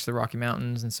is right next to the Rocky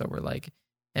Mountains, and so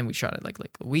we shot at like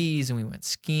Lake Louise, and we went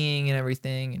skiing and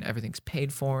everything's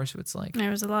paid for. So it's like there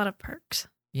was a lot of perks.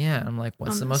 Yeah, I'm like,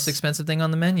 what's the most expensive thing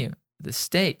on the menu? The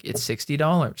steak. It's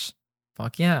 $60.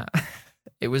 Fuck yeah.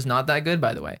 It was not that good,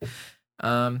 by the way.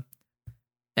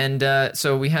 And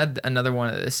so we had another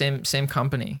one, the same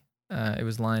company. It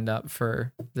was lined up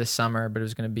for this summer, but it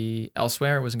was going to be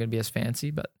elsewhere. It wasn't going to be as fancy,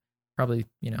 but probably,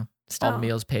 all the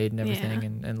meals paid and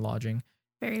everything, and lodging.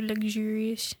 Very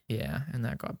luxurious. Yeah, and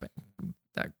that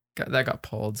got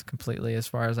pulled completely, as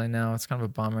far as I know. It's kind of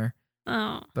a bummer.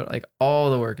 Oh. But like all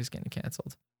the work is getting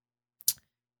canceled.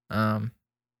 But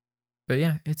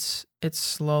yeah, it's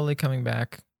slowly coming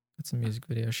back. Got some music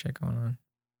video shit going on.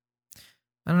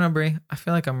 I don't know, Brie. I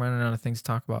feel like I'm running out of things to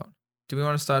talk about. Do we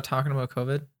want to start talking about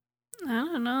COVID? I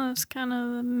don't know. That's kind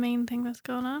of the main thing that's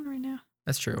going on right now.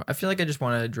 That's true. I feel like I just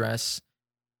want to address.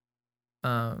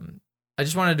 I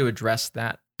just wanted to address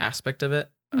that aspect of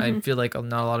it. Mm-hmm. I feel like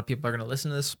not a lot of people are going to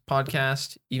listen to this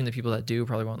podcast. Even the people that do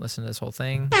probably won't listen to this whole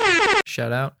thing.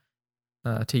 Shout out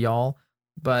to y'all.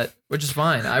 But which is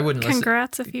fine. I wouldn't listen.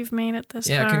 Congrats if you've made it this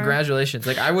far. Yeah, congratulations.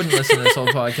 Like, I wouldn't listen to this whole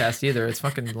podcast either. It's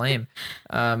fucking lame.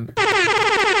 But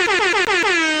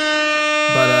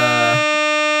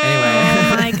anyway.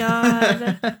 Oh my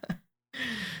god.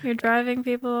 You're driving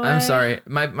people away. I'm sorry.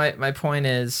 My point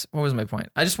is, what was my point?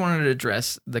 I just wanted to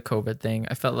address the COVID thing.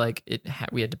 I felt like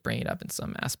we had to bring it up in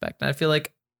some aspect. And I feel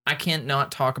like I can't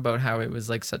not talk about how it was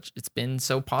like it's been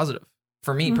so positive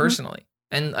for me Mhm. personally.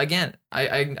 And again,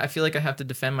 I feel like I have to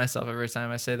defend myself every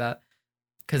time I say that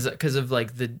because of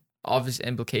like the obvious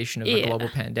implication of a Yeah. global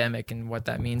pandemic and what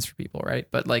that means for people, right?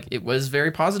 But like it was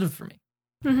very positive for me.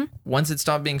 Mhm. Once it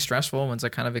stopped being stressful, once I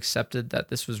kind of accepted that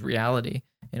this was reality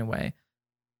in a way.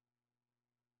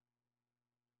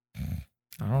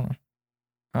 I don't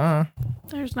know.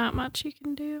 There's not much you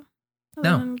can do other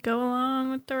No. than go along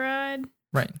with the ride.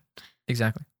 Right.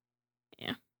 Exactly.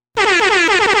 Yeah.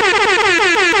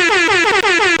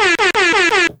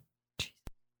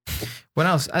 What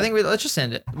else? I think let's just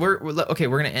end it. We're okay.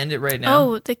 We're gonna end it right now.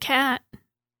 Oh, the cat.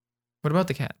 What about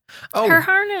the cat? Oh, Her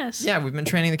harness. yeah. We've been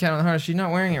training the cat on the harness. She's not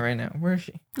wearing it right now. Where is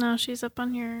she? No, she's up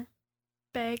on your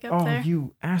bag up there.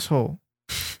 You asshole!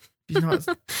 She's not.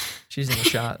 She's in the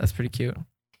shot. That's pretty cute.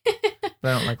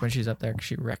 But I don't like when she's up there because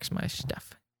she wrecks my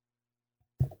stuff.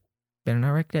 Better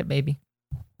not wreck that baby.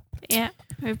 Yeah,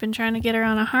 we've been trying to get her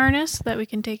on a harness so that we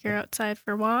can take her outside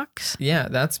for walks. Yeah,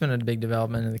 that's been a big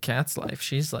development in the cat's life.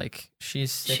 She's sick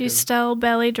She's still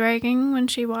belly dragging when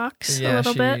she walks a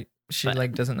little bit. She but-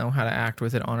 like doesn't know how to act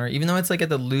with it on her, even though it's like at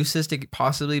the loosest it could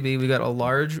possibly be. We got a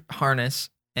large harness,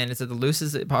 and it's at the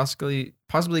loosest it possibly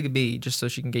could be, just so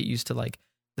she can get used to like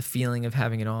the feeling of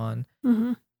having it on.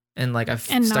 Mhm. And like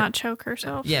And not choke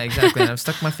herself. Yeah, exactly. And I've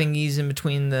stuck my fingies in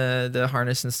between the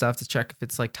harness and stuff to check if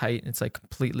it's like tight and it's like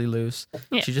completely loose.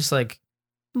 Yeah. She just like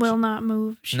Will not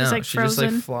move. She's like she just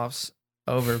frozen. like flops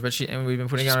over. But and we've been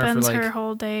putting She it on her for spends like her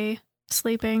whole day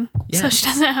sleeping, Yeah. so she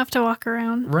doesn't have to walk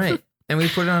around. right. And we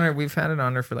put it on her. We've had it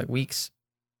on her for like weeks,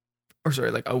 or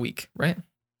sorry, like a week, right?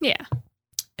 Yeah.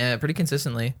 Pretty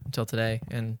consistently until today,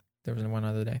 and there was one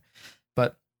other day,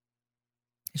 but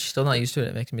she's still not used to it.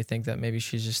 It makes me think that maybe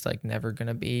she's just like never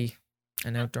gonna be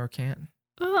an outdoor cat.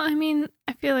 Well, I mean,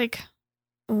 I feel like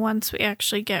once we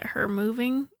actually get her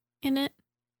moving in it,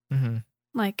 Mm-hmm.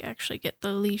 like actually get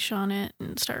the leash on it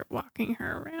and start walking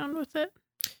her around with it,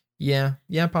 Yeah,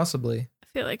 possibly. I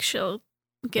feel like she'll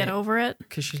get Yeah, over it.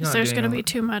 Because she's Because not. there's doing going to all be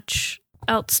too much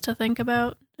else to think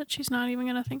about that she's not even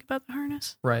going to think about the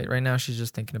harness. Right now, she's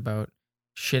just thinking about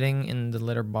shitting in the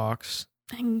litter box,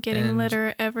 And getting And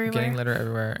litter everywhere. getting litter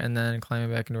everywhere, and then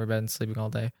climbing back into her bed and sleeping all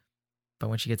day. But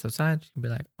when she gets outside, she'll be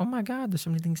like, "Oh my god, there's so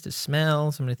many things to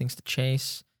smell, so many things to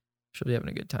chase." She'll be having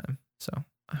a good time. So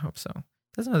I hope so.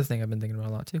 That's another thing I've been thinking about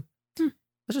a lot too. Let's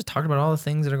just talk about all the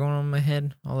things that are going on in my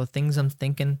head, all the things I'm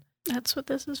thinking. That's what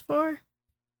this is for.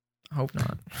 I hope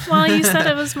not. Well, you said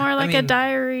it was more like a mean,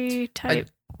 diary type.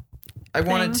 I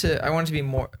want it to be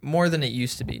more than it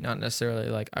used to be. Not necessarily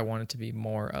like I want it to be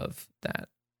more of that,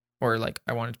 or like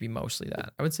I want it to be mostly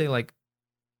that. I would say like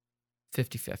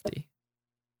 50-50.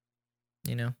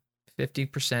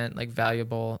 50% like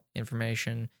valuable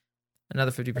information, another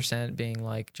 50% being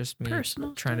like just me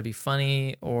Personal trying to stuff. be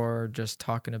funny or just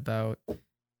talking about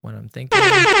what I'm thinking.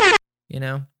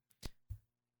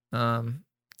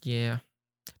 Yeah.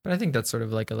 But I think that's sort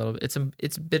of like a little bit. It's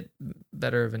a bit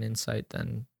better of an insight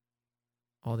than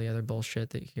all the other bullshit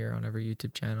that you hear on every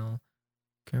YouTube channel.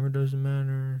 Camera doesn't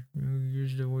matter. You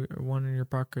use the one in your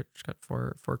pocket. It's got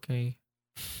 4K.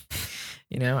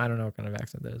 I don't know what kind of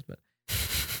accent that is, but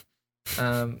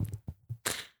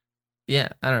yeah,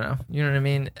 I don't know. You know what I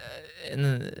mean? And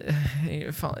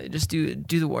then just do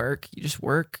the work. You just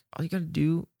work. All you got to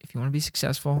do if you want to be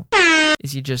successful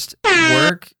is you just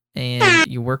work, and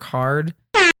you work hard,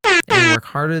 and you work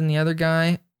harder than the other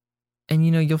guy, and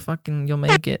you'll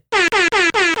make it.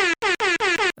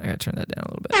 I gotta turn that down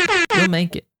a little bit. You'll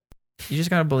make it. You just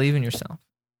gotta believe in yourself.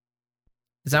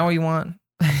 Is that what you want?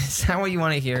 Is that what you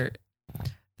want to hear?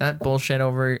 That bullshit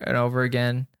over and over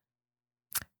again.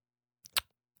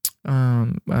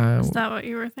 Is that what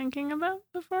you were thinking about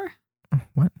before?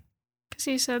 What? Because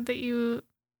you said that you.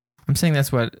 I'm saying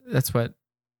that's what. It's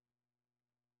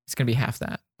gonna be half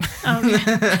that.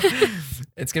 Okay.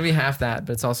 It's gonna be half that,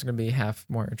 but it's also gonna be half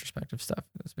more introspective stuff.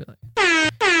 Let's be like,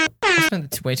 I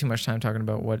spent way too much time talking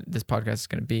about what this podcast is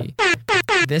gonna be.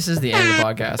 This is the end of the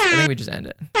podcast. I think we just end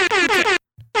it.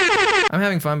 I'm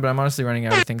having fun, but I'm honestly running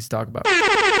out of things to talk about.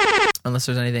 Unless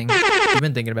there's anything you've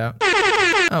been thinking about.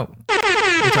 Oh,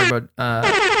 we talk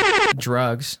about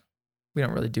drugs. We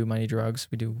don't really do many drugs.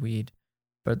 We do weed.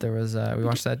 But there was we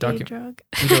watched that documentary.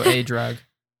 We do a drug,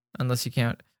 unless you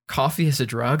count coffee as a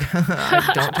drug.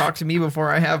 Don't talk to me before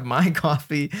I have my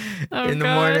coffee in the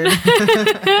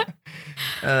morning.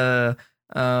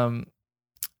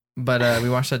 But we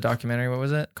watched that documentary. What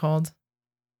was it called?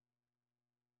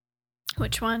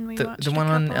 Which one we watched? The one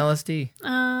on LSD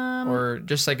or or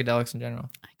just psychedelics in general.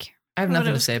 I can't. I have what nothing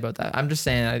it to was- say about that. I'm just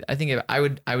saying I think I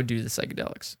would do the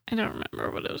psychedelics. I don't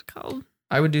remember what it was called.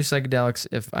 I would do psychedelics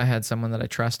if I had someone that I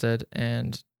trusted,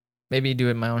 and maybe do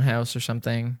it in my own house or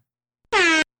something,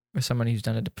 with someone who's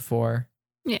done it before.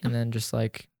 Yeah. And then just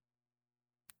like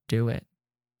do it.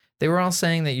 They were all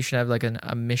saying that you should have like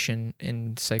a mission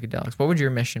in psychedelics. What would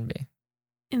your mission be?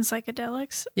 In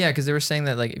psychedelics? Yeah, because they were saying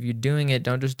that like if you're doing it,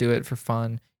 don't just do it for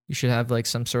fun. You should have like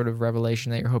some sort of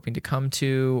revelation that you're hoping to come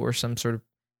to, or some sort of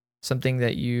something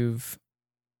that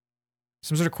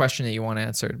some sort of question that you want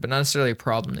answered, but not necessarily a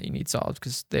problem that you need solved,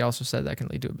 because they also said that can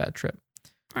lead to a bad trip.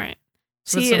 Right.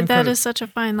 So See, that is such a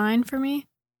fine line for me.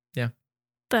 Yeah.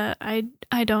 That I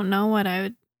don't know what I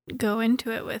would go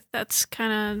into it with. That's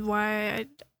kind of why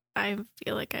I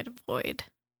feel like I'd avoid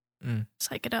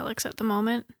psychedelics at the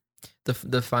moment.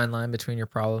 The fine line between your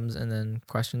problems and then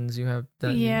questions you have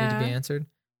that need to be answered.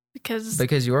 Because they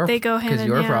go hand in hand. Because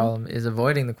your problem is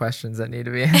avoiding the questions that need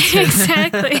to be answered.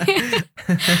 Exactly.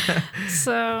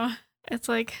 So it's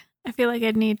like I feel like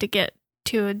I'd need to get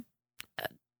to a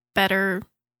better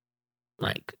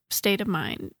like state of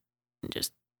mind, and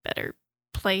just better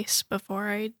place before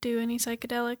I do any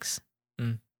psychedelics.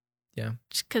 Yeah.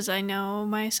 Just because I know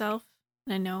myself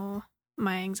and I know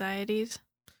my anxieties.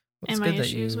 Well, it's good that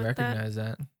you recognize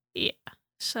that. Yeah.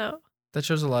 So that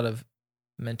shows a lot of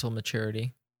mental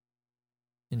maturity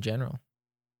in general.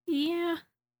 Yeah,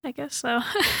 I guess so.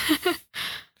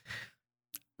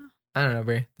 I don't know,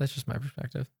 Brie. That's just my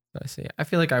perspective. But I see. I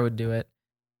feel like I would do it,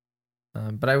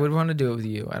 but I would want to do it with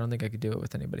you. I don't think I could do it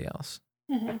with anybody else.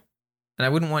 Mm-hmm. And I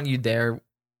wouldn't want you there,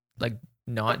 like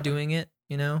not doing it.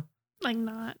 You know, like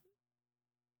not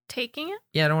taking it.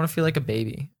 Yeah, I don't want to feel like a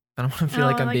baby. I don't want to feel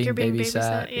like I'm being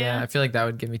babysat. Yeah, I feel like that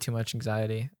would give me too much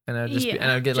anxiety, and I'd just and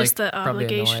I'd get just like the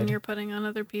obligation you're putting on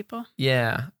other people.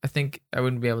 Yeah, I think I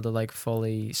wouldn't be able to like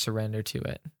fully surrender to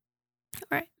it.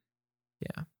 Right.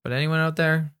 Yeah, but anyone out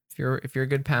there, if you're a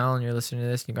good pal and you're listening to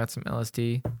this and you got some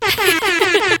LSD,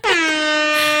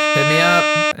 hit me up.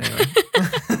 Anyway.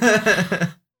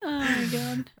 Oh my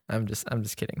god. I'm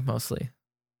just kidding, mostly.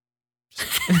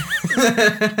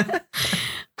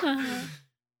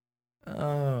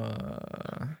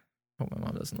 Hope my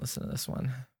mom doesn't listen to this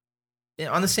one.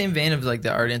 On the same vein of like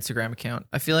the art Instagram account,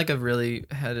 I feel like I've really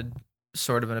had a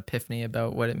sort of an epiphany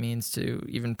about what it means to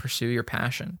even pursue your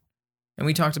passion. And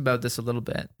we talked about this a little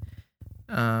bit.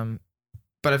 But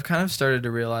I've kind of started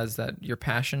to realize that your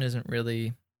passion isn't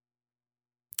really...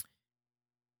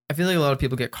 I feel like a lot of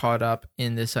people get caught up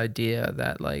in this idea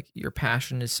that like your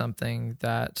passion is something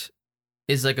that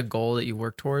is like a goal that you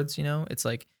work towards, you know? It's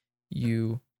like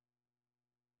you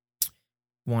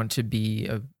want to be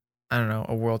a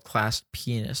world-class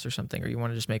pianist or something, or you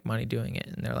want to just make money doing it.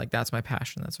 And they're like, that's my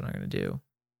passion. That's what I'm going to do.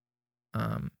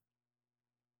 I'm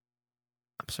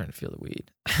starting to feel the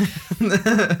weed.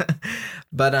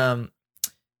 But,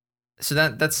 so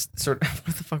that's sort of,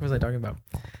 what the fuck was I talking about?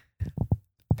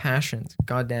 Passions.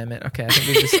 God damn it. Okay.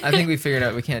 I think we figured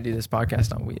out we can't do this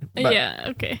podcast on weed. Yeah.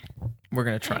 Okay. We're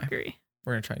going to try. I agree.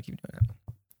 We're going to try to keep doing it.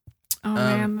 Oh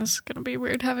man, this is going to be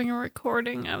weird having a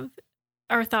recording of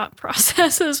our thought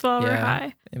processes while we're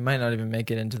high. It might not even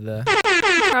make it into the...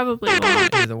 Probably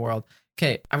won't. Into the world.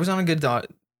 Okay. I was on a good thought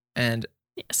and...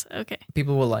 Yes. Okay.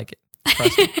 People will like it.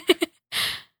 Trust me.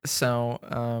 So,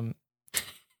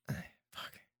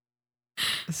 fuck.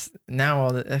 Now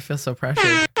I feel so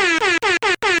pressured.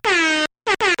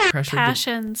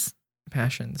 Passions.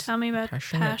 Tell me about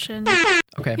passion.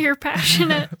 Okay. You're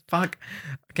passionate. Fuck.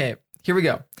 Okay, here we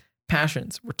go.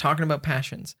 Passions. We're talking about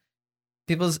passions.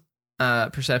 People's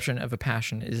perception of a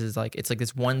passion is like it's like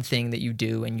this one thing that you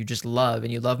do and you just love,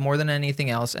 and you love more than anything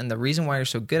else. And the reason why you're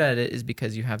so good at it is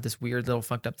because you have this weird little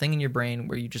fucked up thing in your brain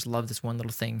where you just love this one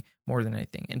little thing more than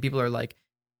anything. And people are like,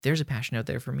 there's a passion out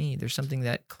there for me. There's something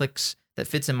that clicks, that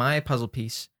fits in my puzzle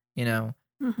piece, you know,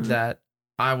 that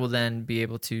I will then be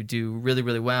able to do really,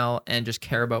 really well and just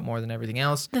care about more than everything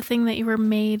else. The thing that you were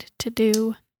made to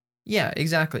do. Yeah,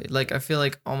 exactly. Like, I feel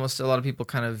like almost a lot of people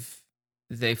kind of,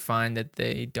 they find that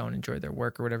they don't enjoy their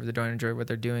work or whatever. They don't enjoy what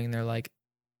they're doing. And they're like,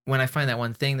 when I find that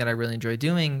one thing that I really enjoy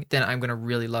doing, then I'm going to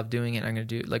really love doing it. I'm going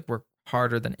to do like work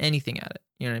harder than anything at it.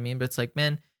 You know what I mean? But it's like,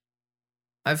 man,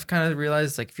 I've kind of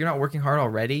realized like if you're not working hard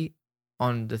already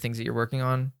on the things that you're working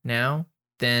on now,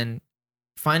 then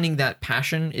finding that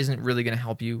passion isn't really going to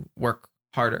help you work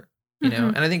harder, you know?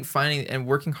 And I think finding and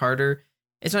working harder,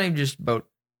 it's not even just about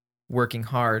working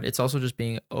hard. It's also just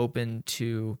being open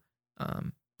to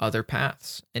other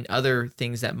paths and other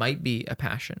things that might be a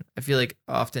passion. I feel like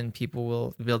often people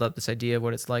will build up this idea of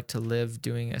what it's like to live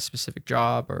doing a specific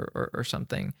job or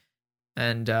something.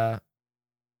 And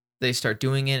they start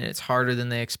doing it and it's harder than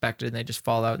they expected and they just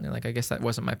fall out and they're like, I guess that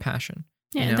wasn't my passion.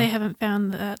 Yeah, you know? They haven't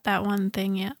found that one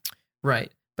thing yet.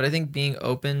 Right. But I think being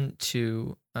open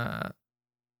to a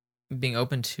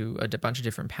bunch of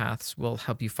different paths will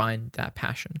help you find that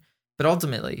passion. But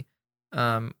ultimately,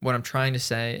 what I'm trying to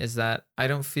say is that I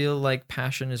don't feel like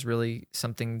passion is really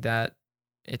something that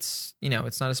it's not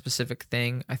a specific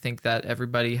thing. I think that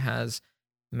everybody has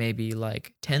maybe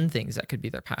like 10 things that could be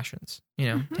their passions,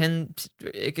 10,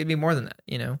 it could be more than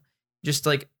that, just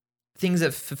like things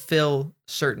that fulfill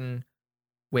certain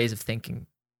ways of thinking.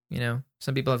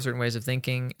 Some people have certain ways of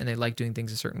thinking and they like doing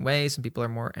things a certain way. Some people are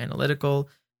more analytical.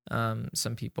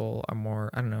 Some people are more,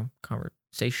 I don't know,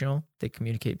 conversational. They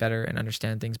communicate better and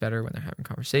understand things better when they're having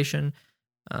conversation.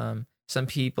 Some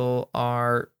people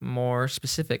are more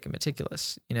specific and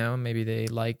meticulous. Maybe they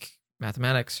like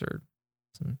mathematics or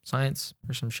some science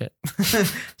or some shit.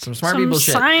 Some smart people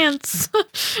shit. Science.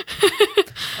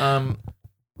 I'm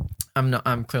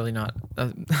clearly not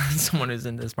someone who's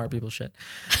into smart people shit.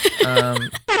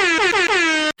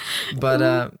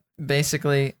 But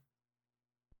basically,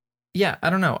 yeah, I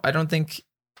don't know. I don't think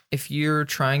if you're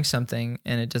trying something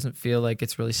and it doesn't feel like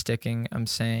it's really sticking, I'm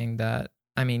saying that,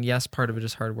 I mean, yes, part of it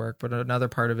is hard work, but another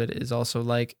part of it is also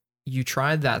like you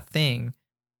tried that thing.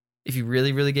 If you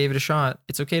really, really gave it a shot,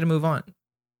 it's okay to move on.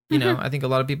 I think a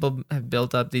lot of people have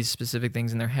built up these specific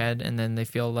things in their head and then they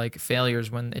feel like failures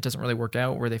when it doesn't really work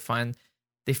out, where they find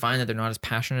that they're not as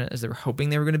passionate as they were hoping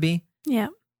they were going to be. Yeah.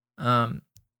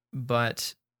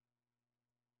 But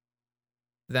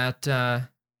that,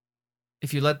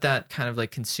 if you let that kind of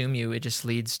like consume you, it just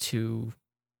leads to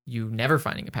you never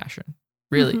finding a passion.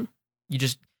 Really. Mm-hmm. You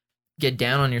just get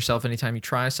down on yourself anytime you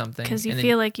try something. Because you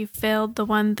feel like you failed the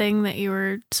one thing that you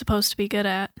were supposed to be good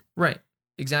at. Right.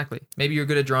 Exactly. Maybe you're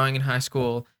good at drawing in high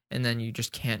school and then you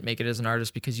just can't make it as an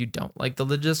artist because you don't like the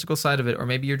logistical side of it. Or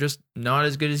maybe you're just not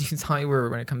as good as you thought you were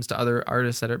when it comes to other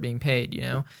artists that are being paid,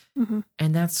 Mm-hmm.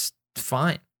 And that's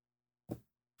fine.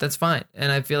 That's fine.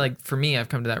 And I feel like for me, I've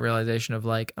come to that realization of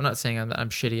like, I'm not saying I'm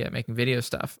shitty at making video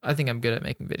stuff. I think I'm good at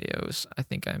making videos. I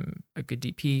think I'm a good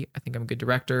DP. I think I'm a good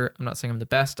director. I'm not saying I'm the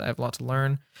best. I have a lot to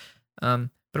learn. But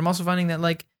I'm also finding that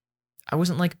like, I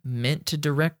wasn't like meant to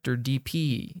direct or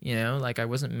DP, like I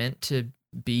wasn't meant to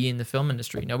be in the film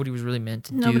industry. Nobody was really meant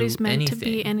to Nobody's do meant anything. to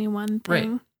be any one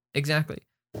thing. Right. Exactly.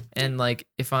 And like,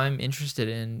 if I'm interested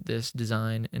in this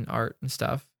design and art and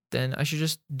stuff, then I should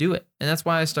just do it. And that's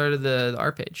why I started the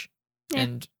art page. Yeah.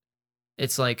 And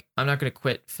it's like, I'm not going to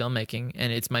quit filmmaking.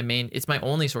 And it's my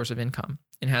only source of income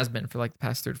and has been for like the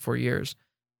past 3 to 4 years.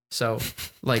 So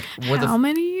like, how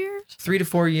many years? 3 to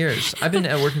 4 years. I've been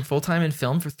working full time in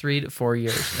film for 3 to 4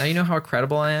 years. Now you know how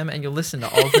credible I am, and you'll listen to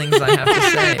all things I have to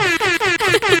say.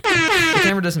 The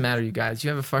camera doesn't matter, you guys. You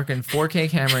have a fucking 4K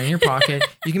camera in your pocket.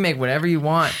 You can make whatever you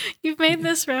want. You've made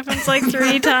this reference like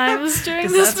 3 times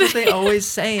during this. That's what they always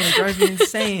say, and it drives me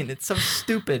insane. It's so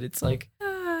stupid. It's like,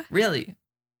 really?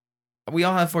 We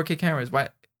all have 4K cameras.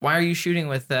 Why are you shooting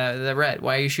with the Red?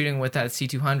 Why are you shooting with that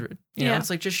C200? You know, it's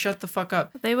like, just shut the fuck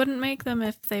up. They wouldn't make them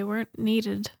if they weren't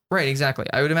needed. Right, exactly.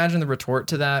 I would imagine the retort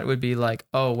to that would be like,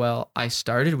 oh, well, I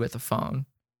started with a phone.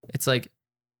 It's like,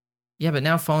 yeah, but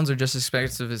now phones are just as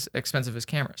expensive as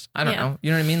cameras. I don't know. You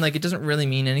know what I mean? Like, it doesn't really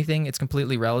mean anything. It's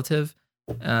completely relative.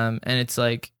 And it's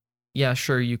like, yeah,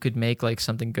 sure, you could make like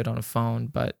something good on a phone,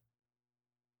 but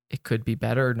it could be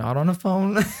better not on a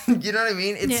phone. You know what I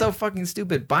mean? It's so fucking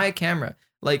stupid. Buy a camera.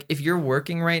 Like, if you're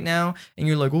working right now and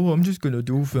you're like, oh, I'm just going to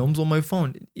do films on my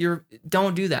phone.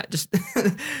 Don't do that.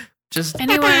 Just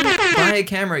anyone buy a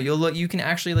camera. You can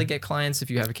actually like get clients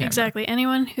if you have a camera. Exactly.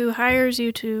 Anyone who hires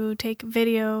you to take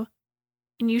video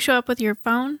and you show up with your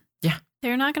phone,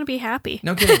 they're not going to be happy.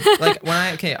 No kidding. Like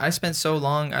I spent so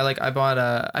long. I bought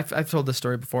I've told this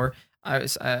story before. I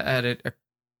had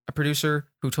a producer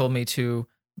who told me to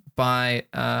buy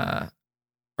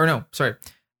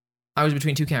I was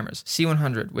between 2 cameras.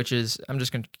 C100, which is, I'm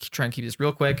just going to try and keep this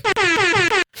real quick. It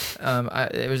was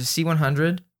a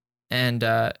C100 and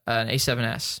an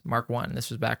A7S Mark I. This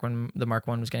was back when the Mark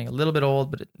I was getting a little bit old,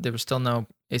 but there was still no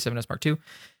A7S Mark II.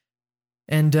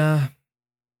 And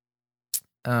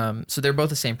so they're both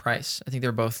the same price. I think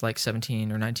they're both like $1,700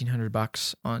 or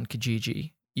 $1,900 on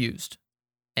Kijiji used.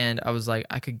 And I was like,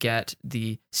 I could get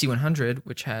the C100,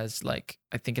 which has like,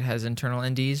 I think it has internal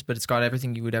NDs, but it's got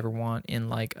everything you would ever want in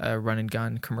like a run and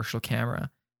gun commercial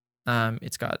camera.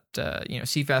 It's got,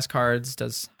 CFast cards,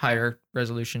 does higher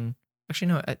resolution. Actually,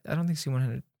 no, I don't think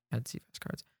C100 had CFast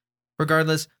cards.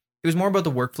 Regardless, it was more about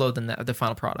the workflow than the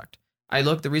final product.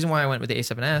 The reason why I went with the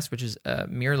A7S, which is a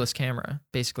mirrorless camera,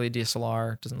 basically a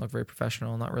DSLR, doesn't look very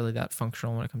professional, not really that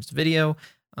functional when it comes to video.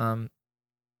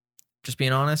 Just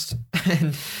being honest.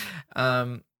 And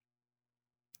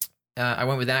I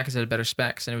went with that because it had better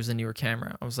specs and it was a newer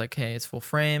camera. I was like, hey, it's full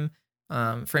frame.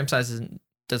 Frame size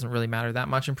doesn't really matter that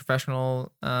much in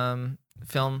professional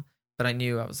film, but I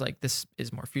knew I was like, this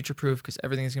is more future proof because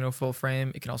everything's going to go full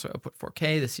frame. It can also output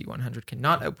 4K. The C100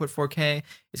 cannot output 4K.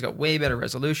 It's got way better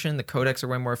resolution. The codecs are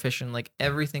way more efficient. Like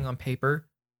everything on paper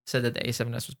said that the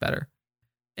A7S was better.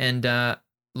 And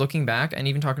looking back, and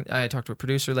even I talked to a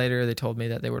producer later. They told me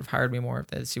that they would have hired me more if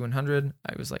they had the C100.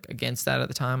 I was like against that at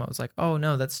the time. I was like, oh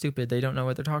no, that's stupid. They don't know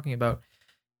what they're talking about.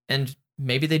 And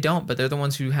maybe they don't, but they're the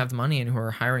ones who have the money and who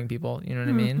are hiring people. You know what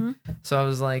I mean? So I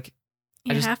was like,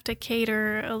 you have to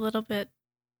cater a little bit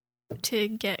to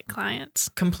get clients.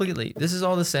 Completely. This is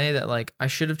all to say that like I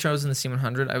should have chosen the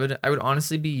C100. I would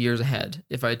honestly be years ahead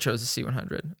if I chose the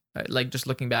C100. Like just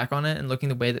looking back on it and looking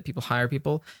the way that people hire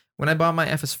people. When I bought my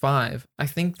FS5, I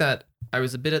think that I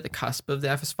was a bit at the cusp of the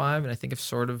FS5, and I think I've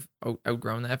sort of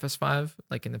outgrown the FS5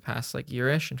 like in the past like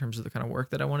year-ish in terms of the kind of work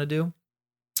that I want to do.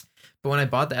 But when I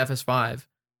bought the FS5,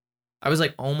 I was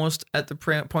like almost at the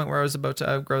point where I was about to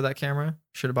outgrow that camera.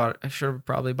 I should have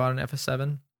probably bought an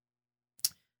FS7.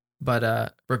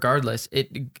 But regardless,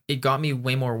 it got me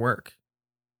way more work.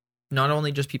 Not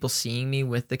only just people seeing me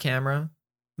with the camera,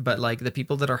 but like the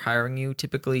people that are hiring you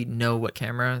typically know what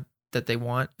camera that they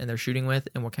want and they're shooting with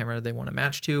and what camera they want to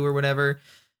match to or whatever.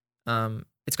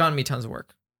 It's gotten me tons of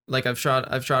work. Like I've shot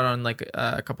on like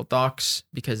a couple docs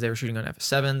because they were shooting on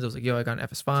FS7s. I was like, yo, I got an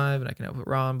FS5 and I can output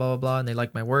RAW and blah, blah, blah. And they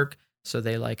liked my work. So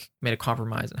they like made a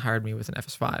compromise and hired me with an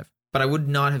FS5. But I would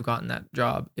not have gotten that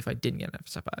job if I didn't get an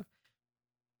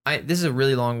FS5. This is a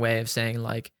really long way of saying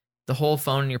like the whole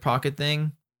phone in your pocket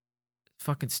thing,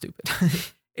 fucking stupid.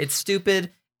 It's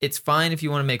stupid. It's fine if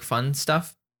you want to make fun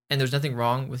stuff. And there's nothing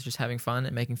wrong with just having fun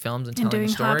and making films and telling doing a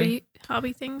story.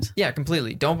 hobby things. Yeah,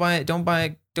 completely. Don't go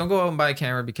out and buy a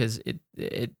camera because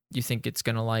you think it's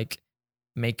gonna like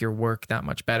make your work that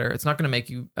much better. It's not gonna make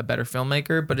you a better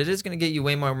filmmaker, but it is gonna get you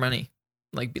way more money.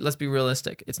 Like, let's be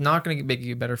realistic. It's not gonna make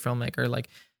you a better filmmaker. Like,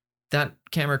 that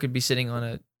camera could be sitting on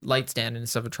a light stand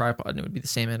instead of a tripod, and it would be the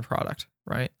same end product,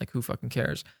 right? Like, who fucking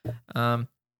cares?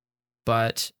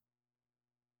 But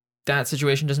that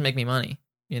situation doesn't make me money,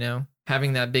 you know?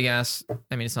 Having that big ass,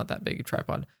 I mean, it's not that big a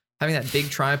tripod. Having that big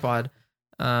tripod,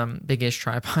 big-ish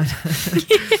tripod.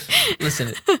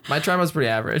 Listen, my tripod's pretty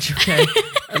average, okay?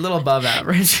 A little above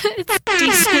average. It's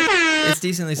decent. It's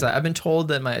decently sized. I've been told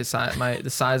that the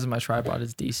size of my tripod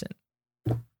is decent.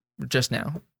 Just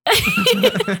now.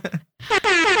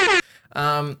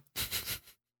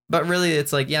 But really,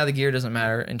 it's like, yeah, the gear doesn't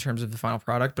matter in terms of the final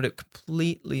product, but it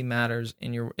completely matters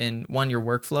in your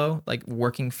workflow, like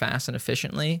working fast and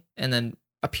efficiently, and then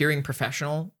appearing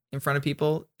professional in front of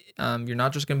people. You're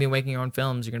not just going to be making your own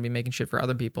films. You're going to be making shit for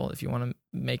other people if you want to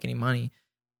make any money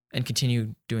and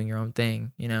continue doing your own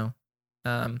thing, you know?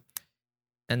 And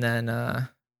then I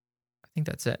think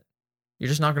that's it. You're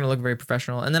just not going to look very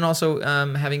professional. And then also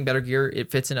having better gear,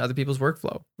 it fits into other people's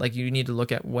workflow. Like, you need to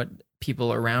look at what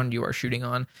people around you are shooting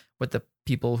on, what the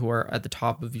people who are at the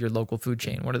top of your local food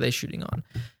chain, what are they shooting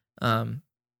on?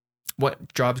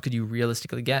 What jobs could you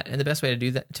realistically get? And the best way to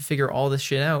do that, to figure all this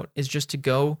shit out, is just to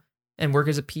go and work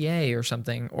as a PA or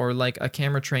something, or like a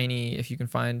camera trainee if you can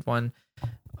find one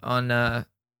on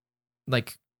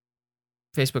like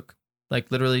Facebook. Like,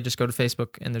 literally just go to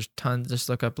Facebook and there's tons. Just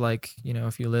look up, like, you know,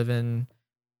 if you live in,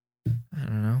 I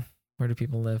don't know, where do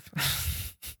people live?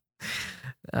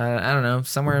 I don't know,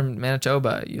 somewhere in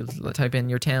Manitoba. You type in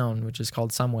your town, which is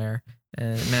called somewhere,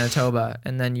 and Manitoba,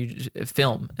 and then you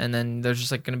film. And then there's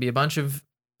just like going to be a bunch of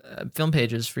film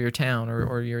pages for your town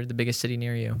or the biggest city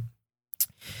near you.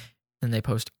 And they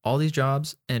post all these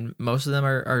jobs, and most of them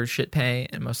are shit pay,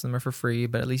 and most of them are for free,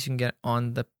 but at least you can get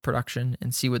on the production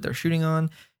and see what they're shooting on.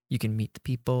 You can meet the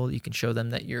people. You can show them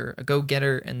that you're a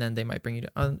go-getter, and then they might bring you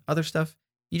to other stuff.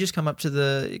 You just come up to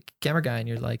the camera guy, and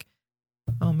you're like,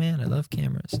 oh, man, I love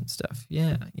cameras and stuff.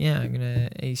 Yeah, I'm going to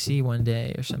AC one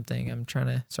day or something. I'm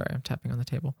tapping on the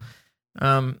table.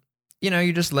 You know,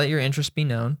 you just let your interest be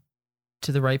known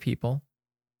to the right people.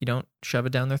 You don't shove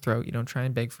it down their throat. You don't try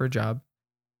and beg for a job.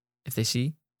 If they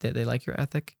see that they like your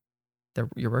ethic,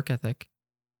 your work ethic,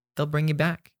 they'll bring you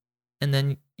back. And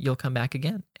then you'll come back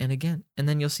again and again. And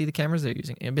then you'll see the cameras they're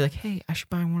using. And you'll be like, hey, I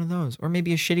should buy one of those. Or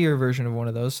maybe a shittier version of one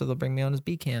of those, so they'll bring me on as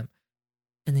B-cam.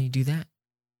 And then you do that.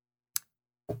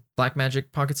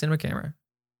 Blackmagic Pocket Cinema camera.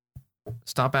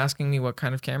 Stop asking me what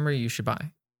kind of camera you should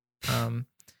buy.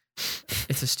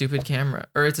 It's a stupid camera.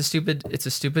 Or it's a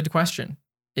stupid question.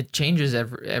 It changes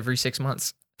every 6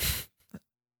 months.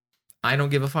 I don't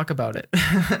give a fuck about it.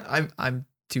 I'm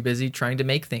too busy trying to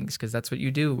make things, because that's what you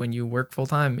do when you work full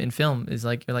time in film. Is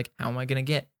like, you're like, how am I gonna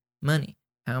get money?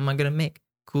 How am I gonna make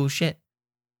cool shit?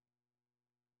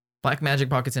 Blackmagic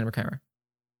Pocket Cinema camera.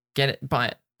 Get it, buy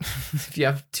it. if you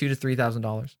have $2,000 to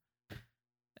 $3,000,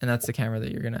 and that's the camera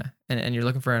that you're gonna, and you're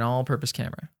looking for an all-purpose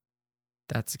camera,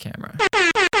 that's the camera.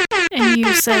 And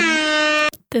you said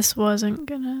this wasn't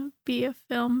gonna be a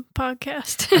film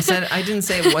podcast. I didn't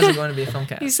say it wasn't going to be a film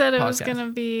cast. You said it podcast. was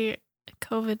gonna be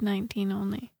COVID-19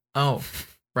 only. Oh,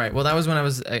 right. Well, that was when I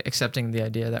was accepting the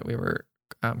idea that we were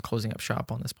closing up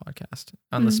shop on this podcast,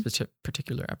 on this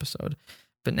particular episode.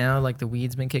 But now, like, the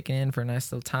weed's been kicking in for a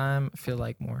nice little time. I feel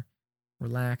like more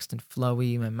relaxed and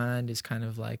flowy. My mind is kind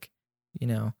of like,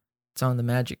 it's on the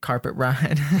magic carpet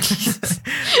ride. Just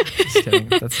kidding.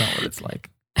 That's not what it's like.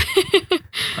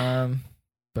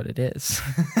 But it is.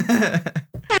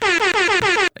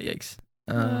 Yikes.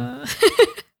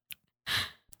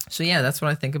 So yeah, that's what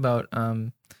I think about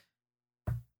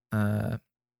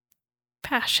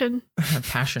passion.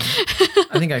 Passion.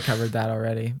 I think I covered that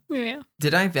already. Yeah.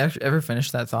 Did I ever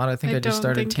finish that thought? I think I just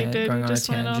started going on a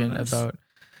tangent about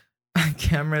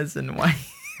cameras and why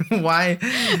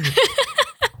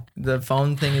the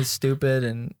phone thing is stupid,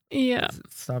 and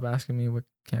stop asking me what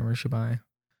camera should buy.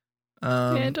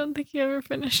 I don't think you ever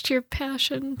finished your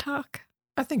passion talk.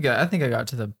 I think I got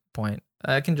to the point.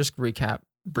 I can just recap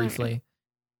briefly.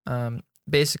 Okay.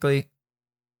 Basically,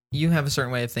 you have a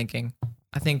certain way of thinking.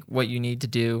 I think what you need to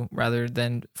do, rather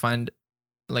than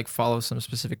follow some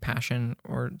specific passion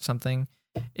or something,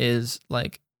 is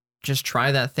just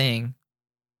try that thing,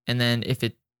 and then if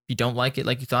you don't like it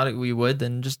like you thought you would,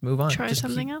 then just move on. Try just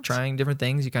something keep else. Trying different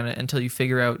things. You until you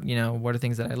figure out, what are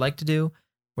things that I like to do,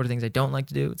 what are things I don't like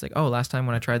to do. It's like, oh, last time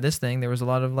when I tried this thing, there was a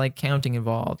lot of counting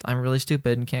involved. I'm really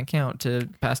stupid and can't count to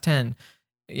past 10.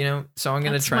 So I'm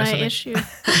going to try something. That's my issue.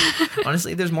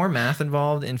 Honestly, there's more math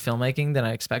involved in filmmaking than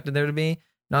I expected there to be.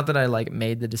 Not that I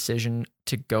made the decision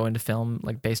to go into film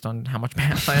based on how much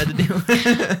math I had to do.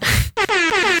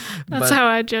 That's how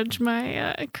I judge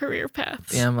my career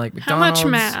paths. Yeah, I'm like, how much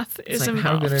math is involved?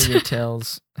 How good are your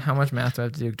tails? How much math do I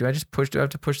have to do? Do I have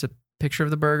to push the picture of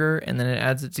the burger and then it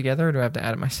adds it together, or do I have to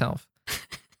add it myself?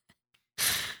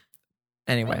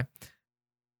 Anyway,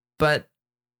 but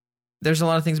there's a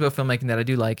lot of things about filmmaking that I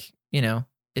do like.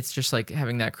 It's just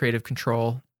having that creative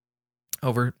control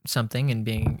over something and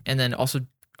then also,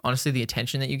 honestly, the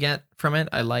attention that you get from it.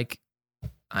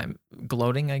 I'm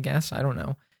gloating, I guess. I don't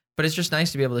know. But it's just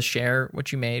nice to be able to share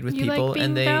what you made with people. Like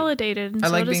being validated, and I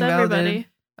so like does being everybody. Validated.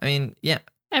 I mean, yeah.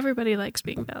 Everybody likes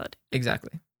being validated.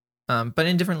 Exactly. But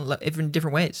in different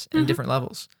ways, in different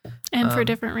levels. And for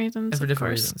different reasons, And for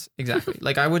different reasons. Exactly.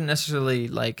 I wouldn't necessarily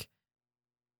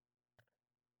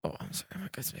oh, I'm sorry. My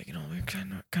gut's making all weird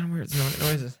kind of weird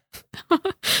noises.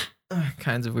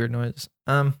 Kinds of weird noises.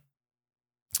 What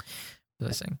was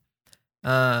I saying?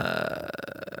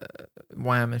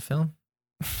 Why I'm in film?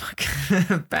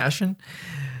 Passion.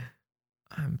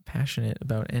 I'm passionate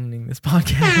about ending this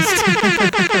podcast.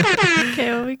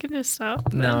 Okay, well, we can just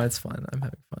stop. Then. No, it's fun. I'm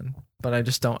having fun, but I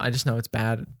just know it's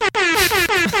bad.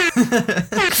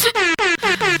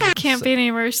 Can't be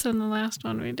any worse than the last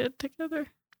one we did together.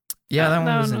 Yeah, that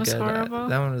one wasn't was good. Horrible.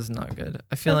 That one was not good.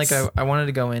 I feel like I wanted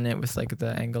to go in it with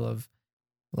the angle of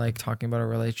talking about a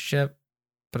relationship,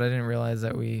 but I didn't realize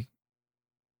that we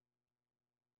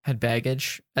had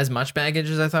as much baggage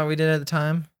as I thought we did at the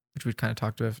time, which we kind of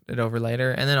talked it over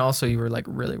later. And then also you were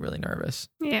really, really nervous.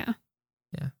 Yeah.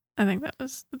 Yeah. I think that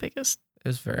was the biggest It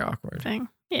was very awkward. thing.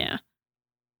 Yeah.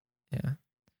 Yeah.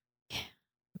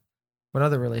 What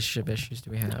other relationship issues do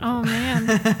we have? Oh man.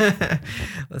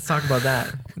 Let's talk about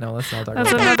that. No, let's not talk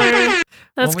That's about that.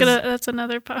 that's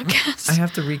another podcast. I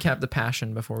have to recap the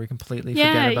passion before we completely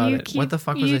forget about it. What the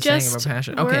fuck was I saying about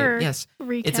passion? Okay, yes.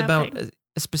 Recapping. It's about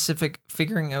a specific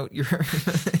figuring out your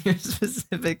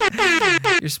specific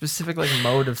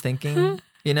mode of thinking.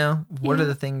 What are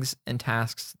the things and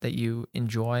tasks that you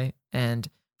enjoy, and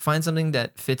find something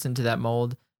that fits into that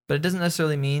mold. But it doesn't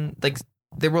necessarily mean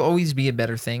there will always be a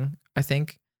better thing. I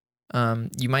think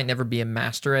you might never be a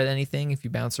master at anything if you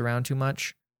bounce around too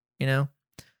much, but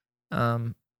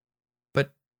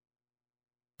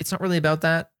it's not really about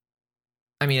that.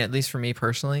 I mean, at least for me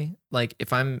personally,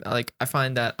 if I'm I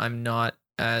find that I'm not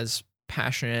as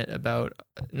passionate about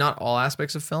not all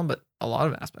aspects of film, but a lot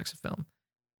of aspects of film.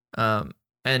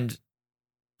 And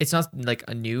it's not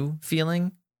a new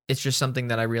feeling. It's just something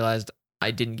that I realized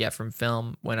I didn't get from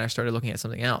film when I started looking at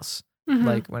something else.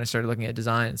 Mm-hmm. When I started looking at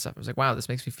design and stuff, I was like, wow, this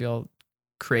makes me feel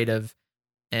creative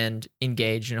and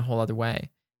engaged in a whole other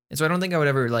way. And so I don't think I would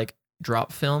ever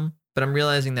drop film, but I'm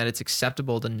realizing that it's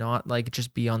acceptable to not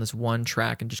just be on this one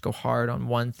track and just go hard on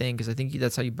one thing, because I think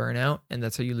that's how you burn out and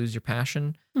that's how you lose your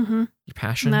passion. Mm-hmm. Your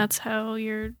passion. And that's how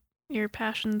your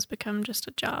passions become just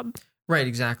a job. Right,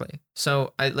 exactly.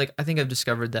 So I think I've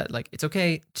discovered that it's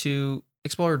okay to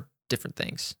explore different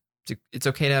things. It's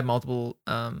okay to have multiple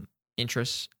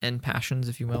interests and passions,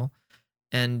 if you will.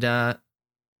 And I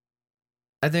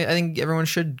think everyone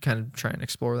should kind of try and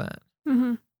explore that.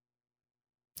 Mm-hmm.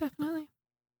 Definitely.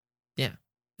 Yeah.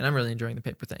 And I'm really enjoying the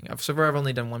paper thing. So far, I've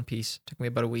only done one piece. It took me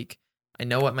about a week. I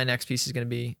know what my next piece is going to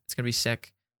be. It's going to be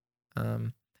sick.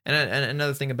 And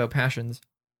another thing about passions.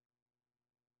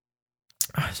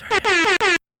 Oh, sorry.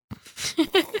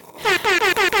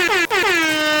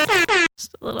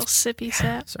 Just a little sippy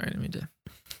sap. Sorry, I didn't mean to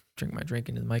drink my drink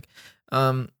into the mic.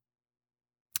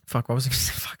 Fuck, what was I going to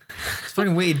say? Fuck. It's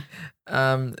fucking weed.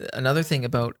 Another thing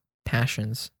about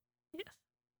passions. Yes.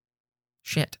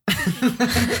 Shit.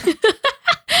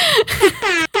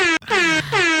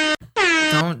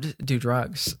 Don't do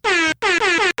drugs.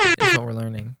 Is what we're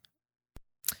learning.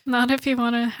 Not if you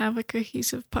want to have a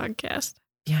cohesive podcast.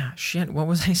 Yeah, shit. What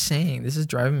was I saying? This is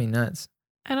driving me nuts.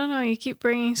 I don't know. You keep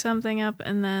bringing something up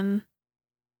and then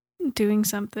doing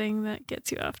something that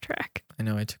gets you off track. I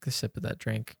know. I took the sip of that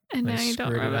drink. And now you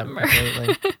don't remember.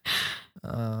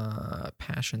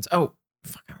 Passions. Oh,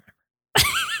 fuck, I remember.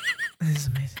 This is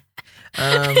amazing.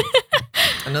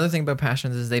 Another thing about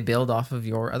passions is they build off of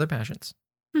your other passions.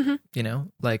 Mm-hmm. You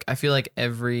know, like I feel like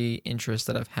every interest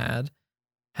that I've had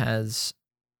has,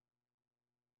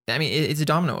 I mean, it's a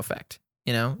domino effect,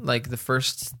 you know, like the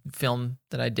first film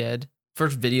that I did,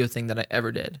 first video thing that I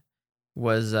ever did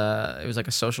was, it was like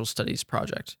a social studies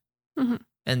project. Mm-hmm.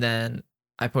 And then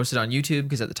I posted on YouTube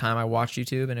because at the time I watched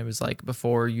YouTube and it was like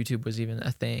before YouTube was even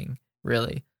a thing,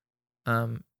 really.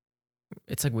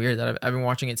 It's like weird that I've been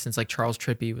watching it since like Charles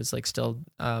Trippy was like still,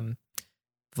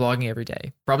 vlogging every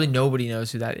day. Probably nobody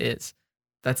knows who that is.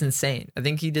 That's insane. I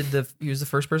think he was the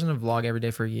first person to vlog every day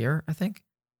for a year, I think.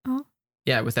 Oh.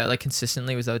 Yeah, without like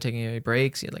consistently, without taking any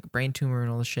breaks. He had like a brain tumor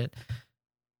and all this shit.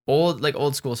 Old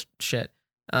school shit.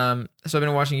 So I've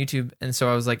been watching YouTube, and so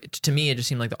I was like, to me, it just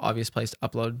seemed like the obvious place to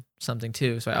upload something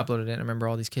too. So I uploaded it, and I remember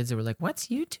all these kids that were like, "What's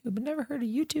YouTube? I've never heard of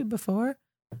YouTube before."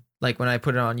 Like when I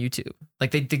put it on YouTube,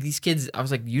 like these kids, I was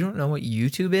like, "You don't know what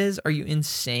YouTube is? Are you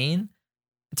insane?"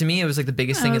 To me, it was like the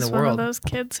biggest thing in the world. One of those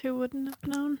kids who wouldn't have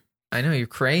known. I know, you're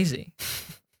crazy.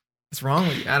 What's wrong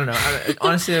with you? I don't know.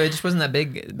 Honestly, it just wasn't that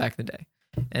big back in the day,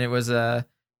 and it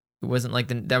wasn't like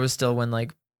that was still when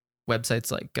like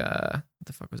websites like what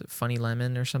the fuck was it, Funny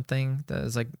Lemon or something, that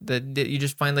was like that you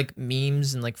just find like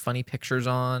memes and like funny pictures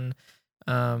on,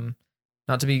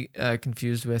 not to be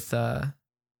confused with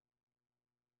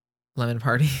Lemon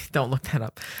Party. Don't look that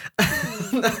up.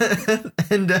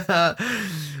 And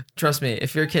trust me,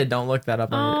 if you're a kid, don't look that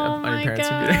up on your parents'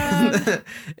 computer.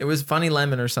 It was Funny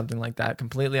Lemon or something like that,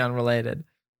 completely unrelated.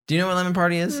 Do you know what Lemon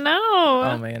Party is? No.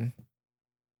 Oh man.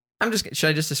 Should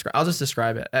I just describe? I'll just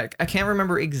describe it. I can't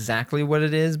remember exactly what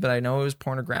it is, but I know it was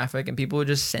pornographic, and people would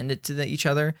just send it to each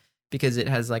other because it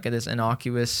has like this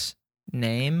innocuous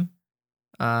name.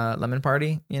 Lemon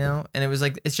Party, you know, and it was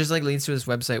like, it's just like leads to this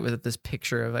website with this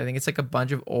picture of, I think it's like a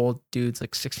bunch of old dudes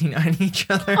like 69 each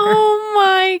other. Oh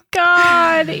my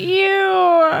god,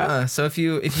 ew. So if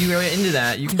you are into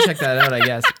that, you can check that out, I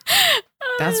guess.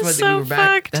 That's what we were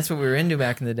back. That's what we were into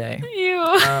back in the day.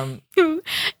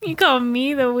 You call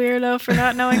me the weirdo for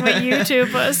not knowing what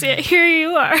YouTube was. Yet here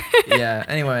you are. Yeah.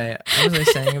 Anyway, what was I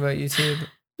saying about YouTube?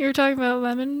 You were talking about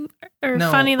lemon or No.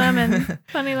 Funny Lemon.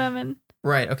 Funny Lemon.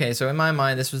 Right. Okay. So in my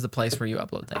mind, this was the place where you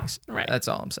upload things. Right. That's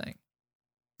all I'm saying.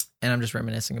 And I'm just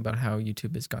reminiscing about how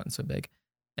YouTube has gotten so big.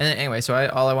 And then, anyway, so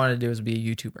all I wanted to do was be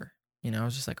a YouTuber. You know, I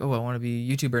was just like, oh, I want to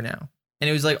be a YouTuber now. And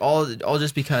it was like all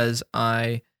just because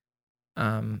I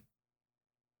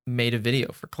made a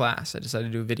video for class. I decided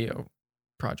to do a video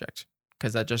project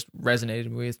because that just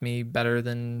resonated with me better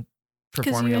than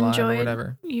performing live or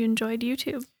whatever. You enjoyed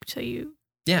YouTube, so you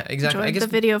exactly. enjoyed the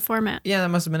video format. Yeah, that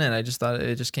must have been it. I just thought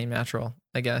it just came natural,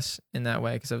 I guess, in that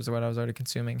way, because that was what I was already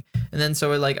consuming. And then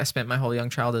so I spent my whole young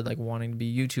childhood like wanting to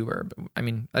be a YouTuber. But, I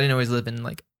mean, I didn't always live in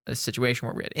like a situation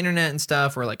where we had internet and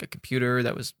stuff, or like a computer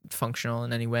that was functional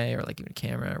in any way, or like even a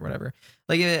camera or whatever.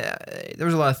 Like there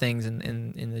was a lot of things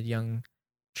in the young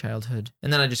childhood.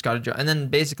 And then I just got a job. And then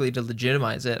basically to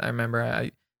legitimize it, I remember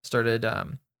I started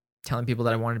telling people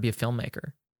that I wanted to be a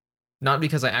filmmaker. Not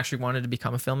because I actually wanted to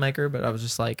become a filmmaker, but I was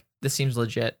just like, this seems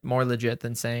legit, more legit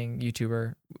than saying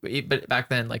YouTuber. But back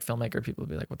then, like filmmaker, people would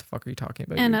be like, what the fuck are you talking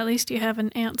about? And at least you have an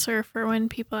answer for when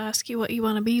people ask you what you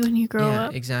want to be when you grow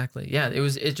up. Exactly. Yeah,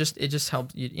 it just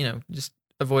helped you just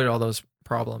avoid all those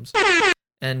problems.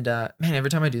 And man,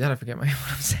 every time I do that, I forget what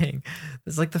I'm saying.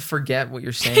 It's like the forget what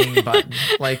you're saying button.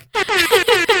 Like,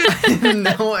 I have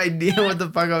no idea what the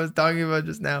fuck I was talking about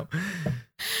just now.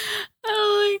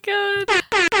 Oh my god.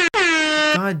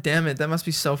 God damn it. That must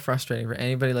be so frustrating for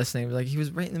anybody listening. Like, he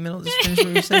was right in the middle. Just finish what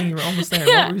you were saying. You were almost there.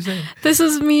 Yeah. What were you saying? This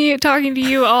is me talking to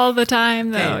you all the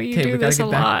time, though. Okay, You we do gotta this a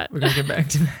get back- lot. We gotta get back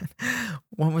to that.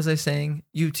 What was I saying?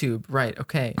 YouTube. Right.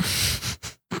 Okay.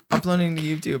 Uploading to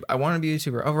YouTube. I want to be a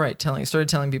YouTuber. Oh, right. Started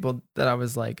telling people that I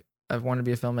was like, I want to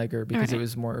be a filmmaker because it Right.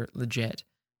 was more legit.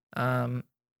 And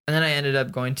then I ended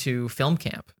up going to film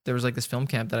camp. There was like this film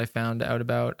camp that I found out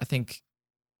about. I can't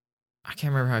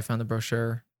remember how I found the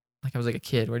brochure. Like, I was like a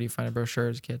kid. Where do you find a brochure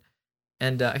as a kid?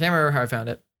 And I can't remember how I found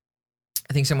it.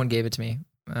 I think someone gave it to me.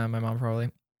 My mom probably.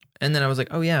 And then I was like,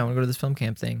 oh yeah, I want to go to this film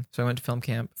camp thing. So I went to film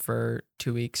camp for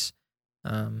 2 weeks.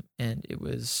 And it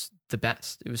was the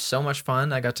best. It was so much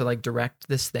fun. I got to like direct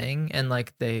this thing, and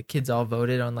like the kids all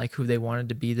voted on like who they wanted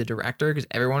to be the director, because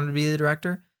everyone wanted to be the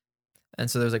director. And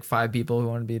so there was like 5 people who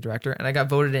wanted to be a director, and I got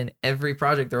voted in every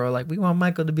project. They're all like, we want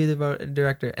Michael to be the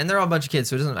director. And they're all a bunch of kids,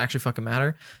 so it doesn't actually fucking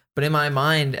matter. But in my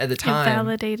mind at the It time,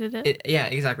 validated it. yeah,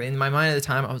 exactly. In my mind at the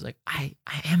time, I was like, I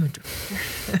am a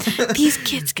director. These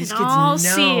kids can all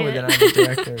see it. that I'm a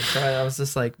director. So I was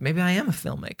just like, maybe I am a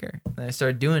filmmaker. And I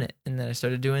started doing it. And then I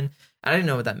started doing, I didn't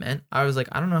know what that meant. I was like,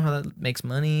 I don't know how that makes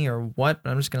money or what,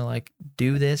 but I'm just going to like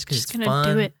do this because it's Just fun.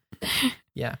 gonna do it.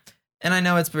 Yeah. And I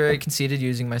know it's very conceited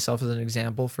using myself as an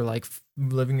example for like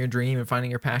living your dream and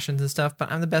finding your passions and stuff,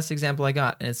 but I'm the best example I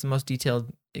got. And it's the most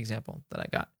detailed example that I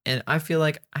got. And I feel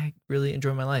like I really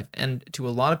enjoy my life. And to a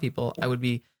lot of people, I would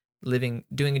be doing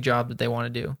a job that they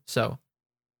want to do. So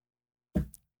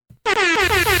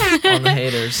on the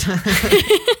haters.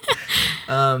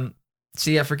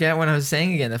 See, I forget what I was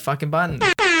saying again. The fucking button.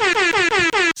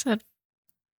 Said,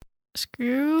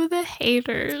 screw the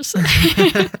haters.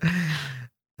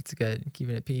 That's good.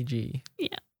 Keeping it PG. Yeah.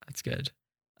 That's good.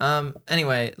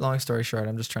 Anyway, long story short,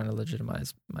 I'm just trying to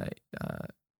legitimize my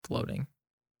floating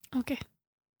Okay.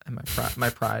 and my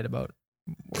pride about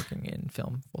working in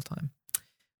film full time.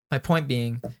 My point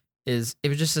being is it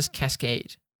was just this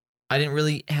cascade. I didn't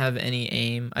really have any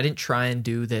aim. I didn't try and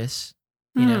do this.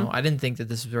 You know, I didn't think that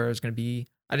this is where I was going to be.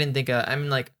 I didn't think, I mean,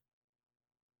 like,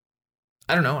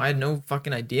 I don't know. I had no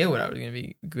fucking idea what I was going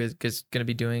to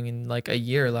be doing in like a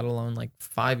year, let alone like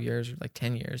 5 years or like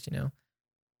 10 years, you know?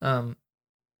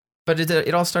 But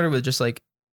it all started with just like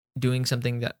doing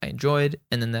something that I enjoyed.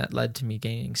 And then that led to me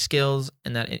gaining skills,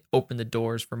 and that it opened the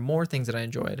doors for more things that I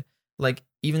enjoyed. Like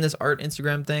even this art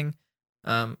Instagram thing,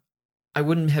 I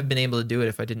wouldn't have been able to do it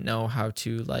if I didn't know how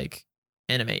to like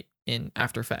animate in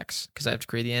After Effects, because I have to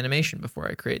create the animation before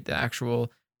I create the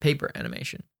actual paper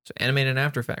animation. So animate in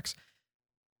After Effects.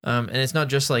 And it's not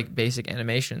just like basic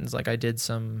animations. Like I did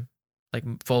some like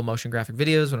full motion graphic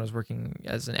videos when I was working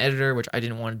as an editor, which I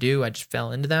didn't want to do. I just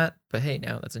fell into that. But hey,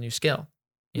 now that's a new skill,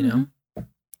 you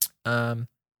know?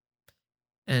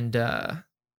 And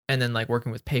then like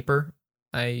working with paper,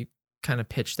 I kind of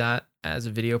pitched that as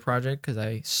a video project because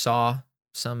I saw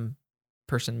some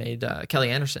person made Kelly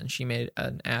Anderson. She made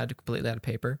an ad completely out of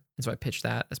paper, and so I pitched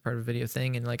that as part of a video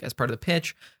thing. And like as part of the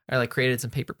pitch, I like created some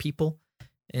paper people,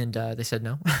 and they said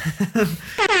no.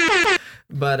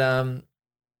 But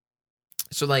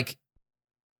so like,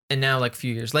 and now like a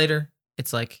few years later,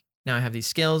 it's like now I have these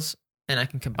skills and I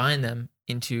can combine them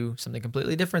into something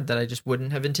completely different that I just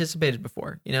wouldn't have anticipated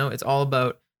before. You know, it's all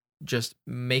about just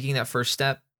making that first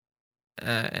step,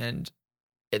 and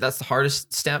that's the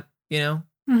hardest step. You know.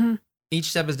 Mm-hmm. Each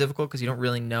step is difficult because you don't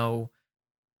really know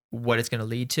what it's going to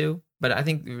lead to. But I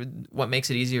think what makes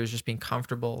it easier is just being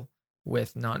comfortable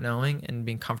with not knowing and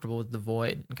being comfortable with the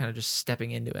void and kind of just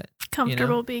stepping into it.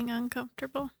 Comfortable being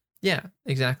uncomfortable. Yeah,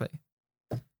 exactly.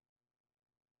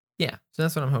 Yeah, so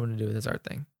that's what I'm hoping to do with this art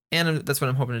thing. And that's what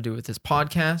I'm hoping to do with this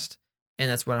podcast. And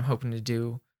that's what I'm hoping to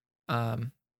do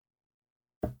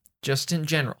just in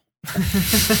general.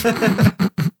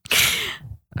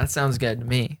 That sounds good to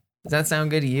me. Does that sound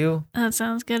good to you? That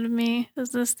sounds good to me. Is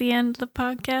this the end of the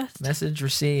podcast? Message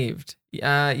received.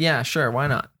 Yeah, sure. Why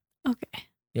not? Okay.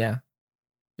 Yeah.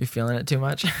 You're feeling it too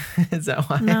much? Is that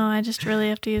why? No, I just really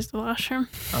have to use the washroom.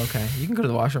 Okay. You can go to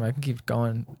the washroom. I can keep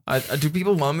going. Do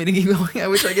people want me to keep going? I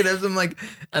wish I could have some like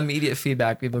immediate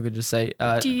feedback. People could just say,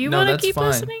 do you no, want to that's keep fine.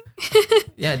 listening?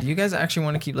 Yeah. Do you guys actually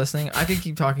want to keep listening? I could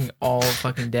keep talking all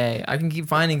fucking day. I can keep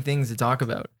finding things to talk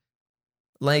about.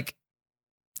 Like,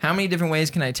 how many different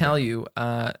ways can I tell you?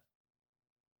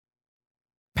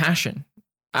 Passion.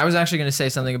 I was actually going to say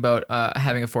something about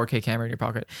having a 4K camera in your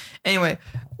pocket. Anyway,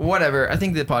 whatever. I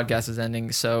think the podcast is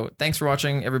ending. So thanks for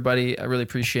watching, everybody. I really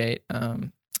appreciate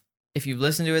if you've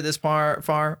listened to it this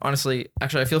far. Honestly,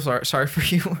 actually, I feel sorry for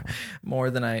you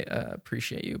more than I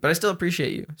appreciate you. But I still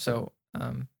appreciate you. So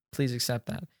please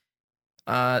accept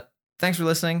that. thanks for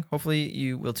listening. Hopefully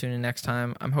you will tune in next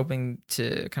time. I'm hoping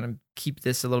to kind of keep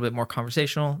this a little bit more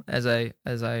conversational as I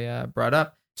brought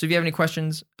up. So if you have any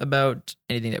questions about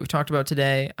anything that we talked about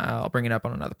today, I'll bring it up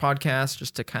on another podcast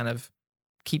just to kind of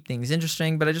keep things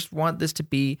interesting. But I just want this to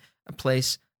be a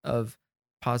place of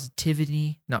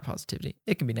positivity, not positivity.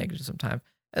 It can be negative sometimes,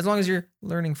 as long as you're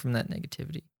learning from that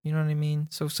negativity. You know what I mean?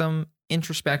 So some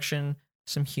introspection,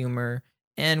 some humor,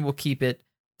 and we'll keep it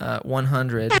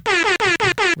 100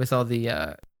 with all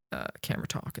the camera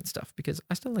talk and stuff, because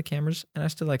I still like cameras and I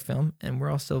still like film, and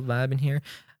we're all still vibing here.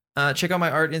 Check out my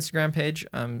art Instagram page.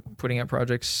 I'm putting out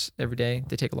projects every day.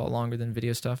 They take a lot longer than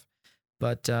video stuff,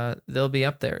 but they'll be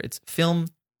up there. It's Film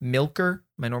Milker.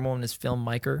 My normal one is Film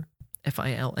Miker,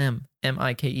 FilmMiker.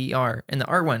 And the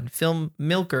art one, Film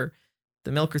Milker.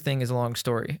 The Milker thing is a long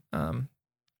story.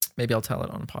 Maybe I'll tell it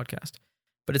on a podcast.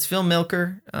 But it's Film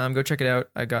Milker. Go check it out.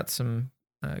 I got some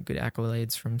good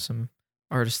accolades from some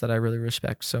artists that I really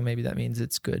respect. So maybe that means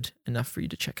it's good enough for you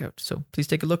to check out. So please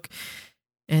take a look.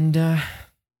 And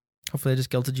hopefully I just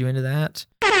guilted you into that.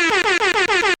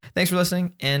 Thanks for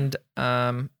listening. And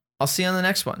I'll see you on the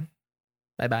next one.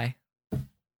 Bye-bye.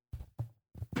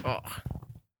 Oh.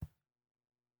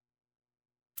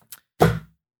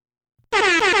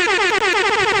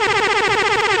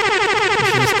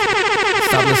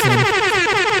 Stop listening.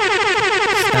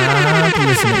 Stop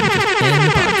listening. Just end the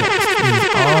podcast. This is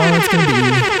all it's going to be.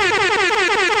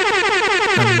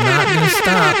 I'm not going to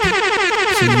stop.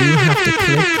 So you have to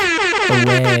click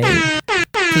away.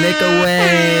 Click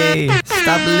away.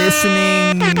 Stop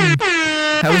listening.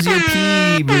 How was your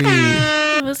pee, Brie?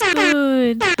 It was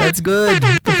good. That's good.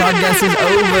 The podcast is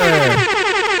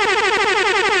over.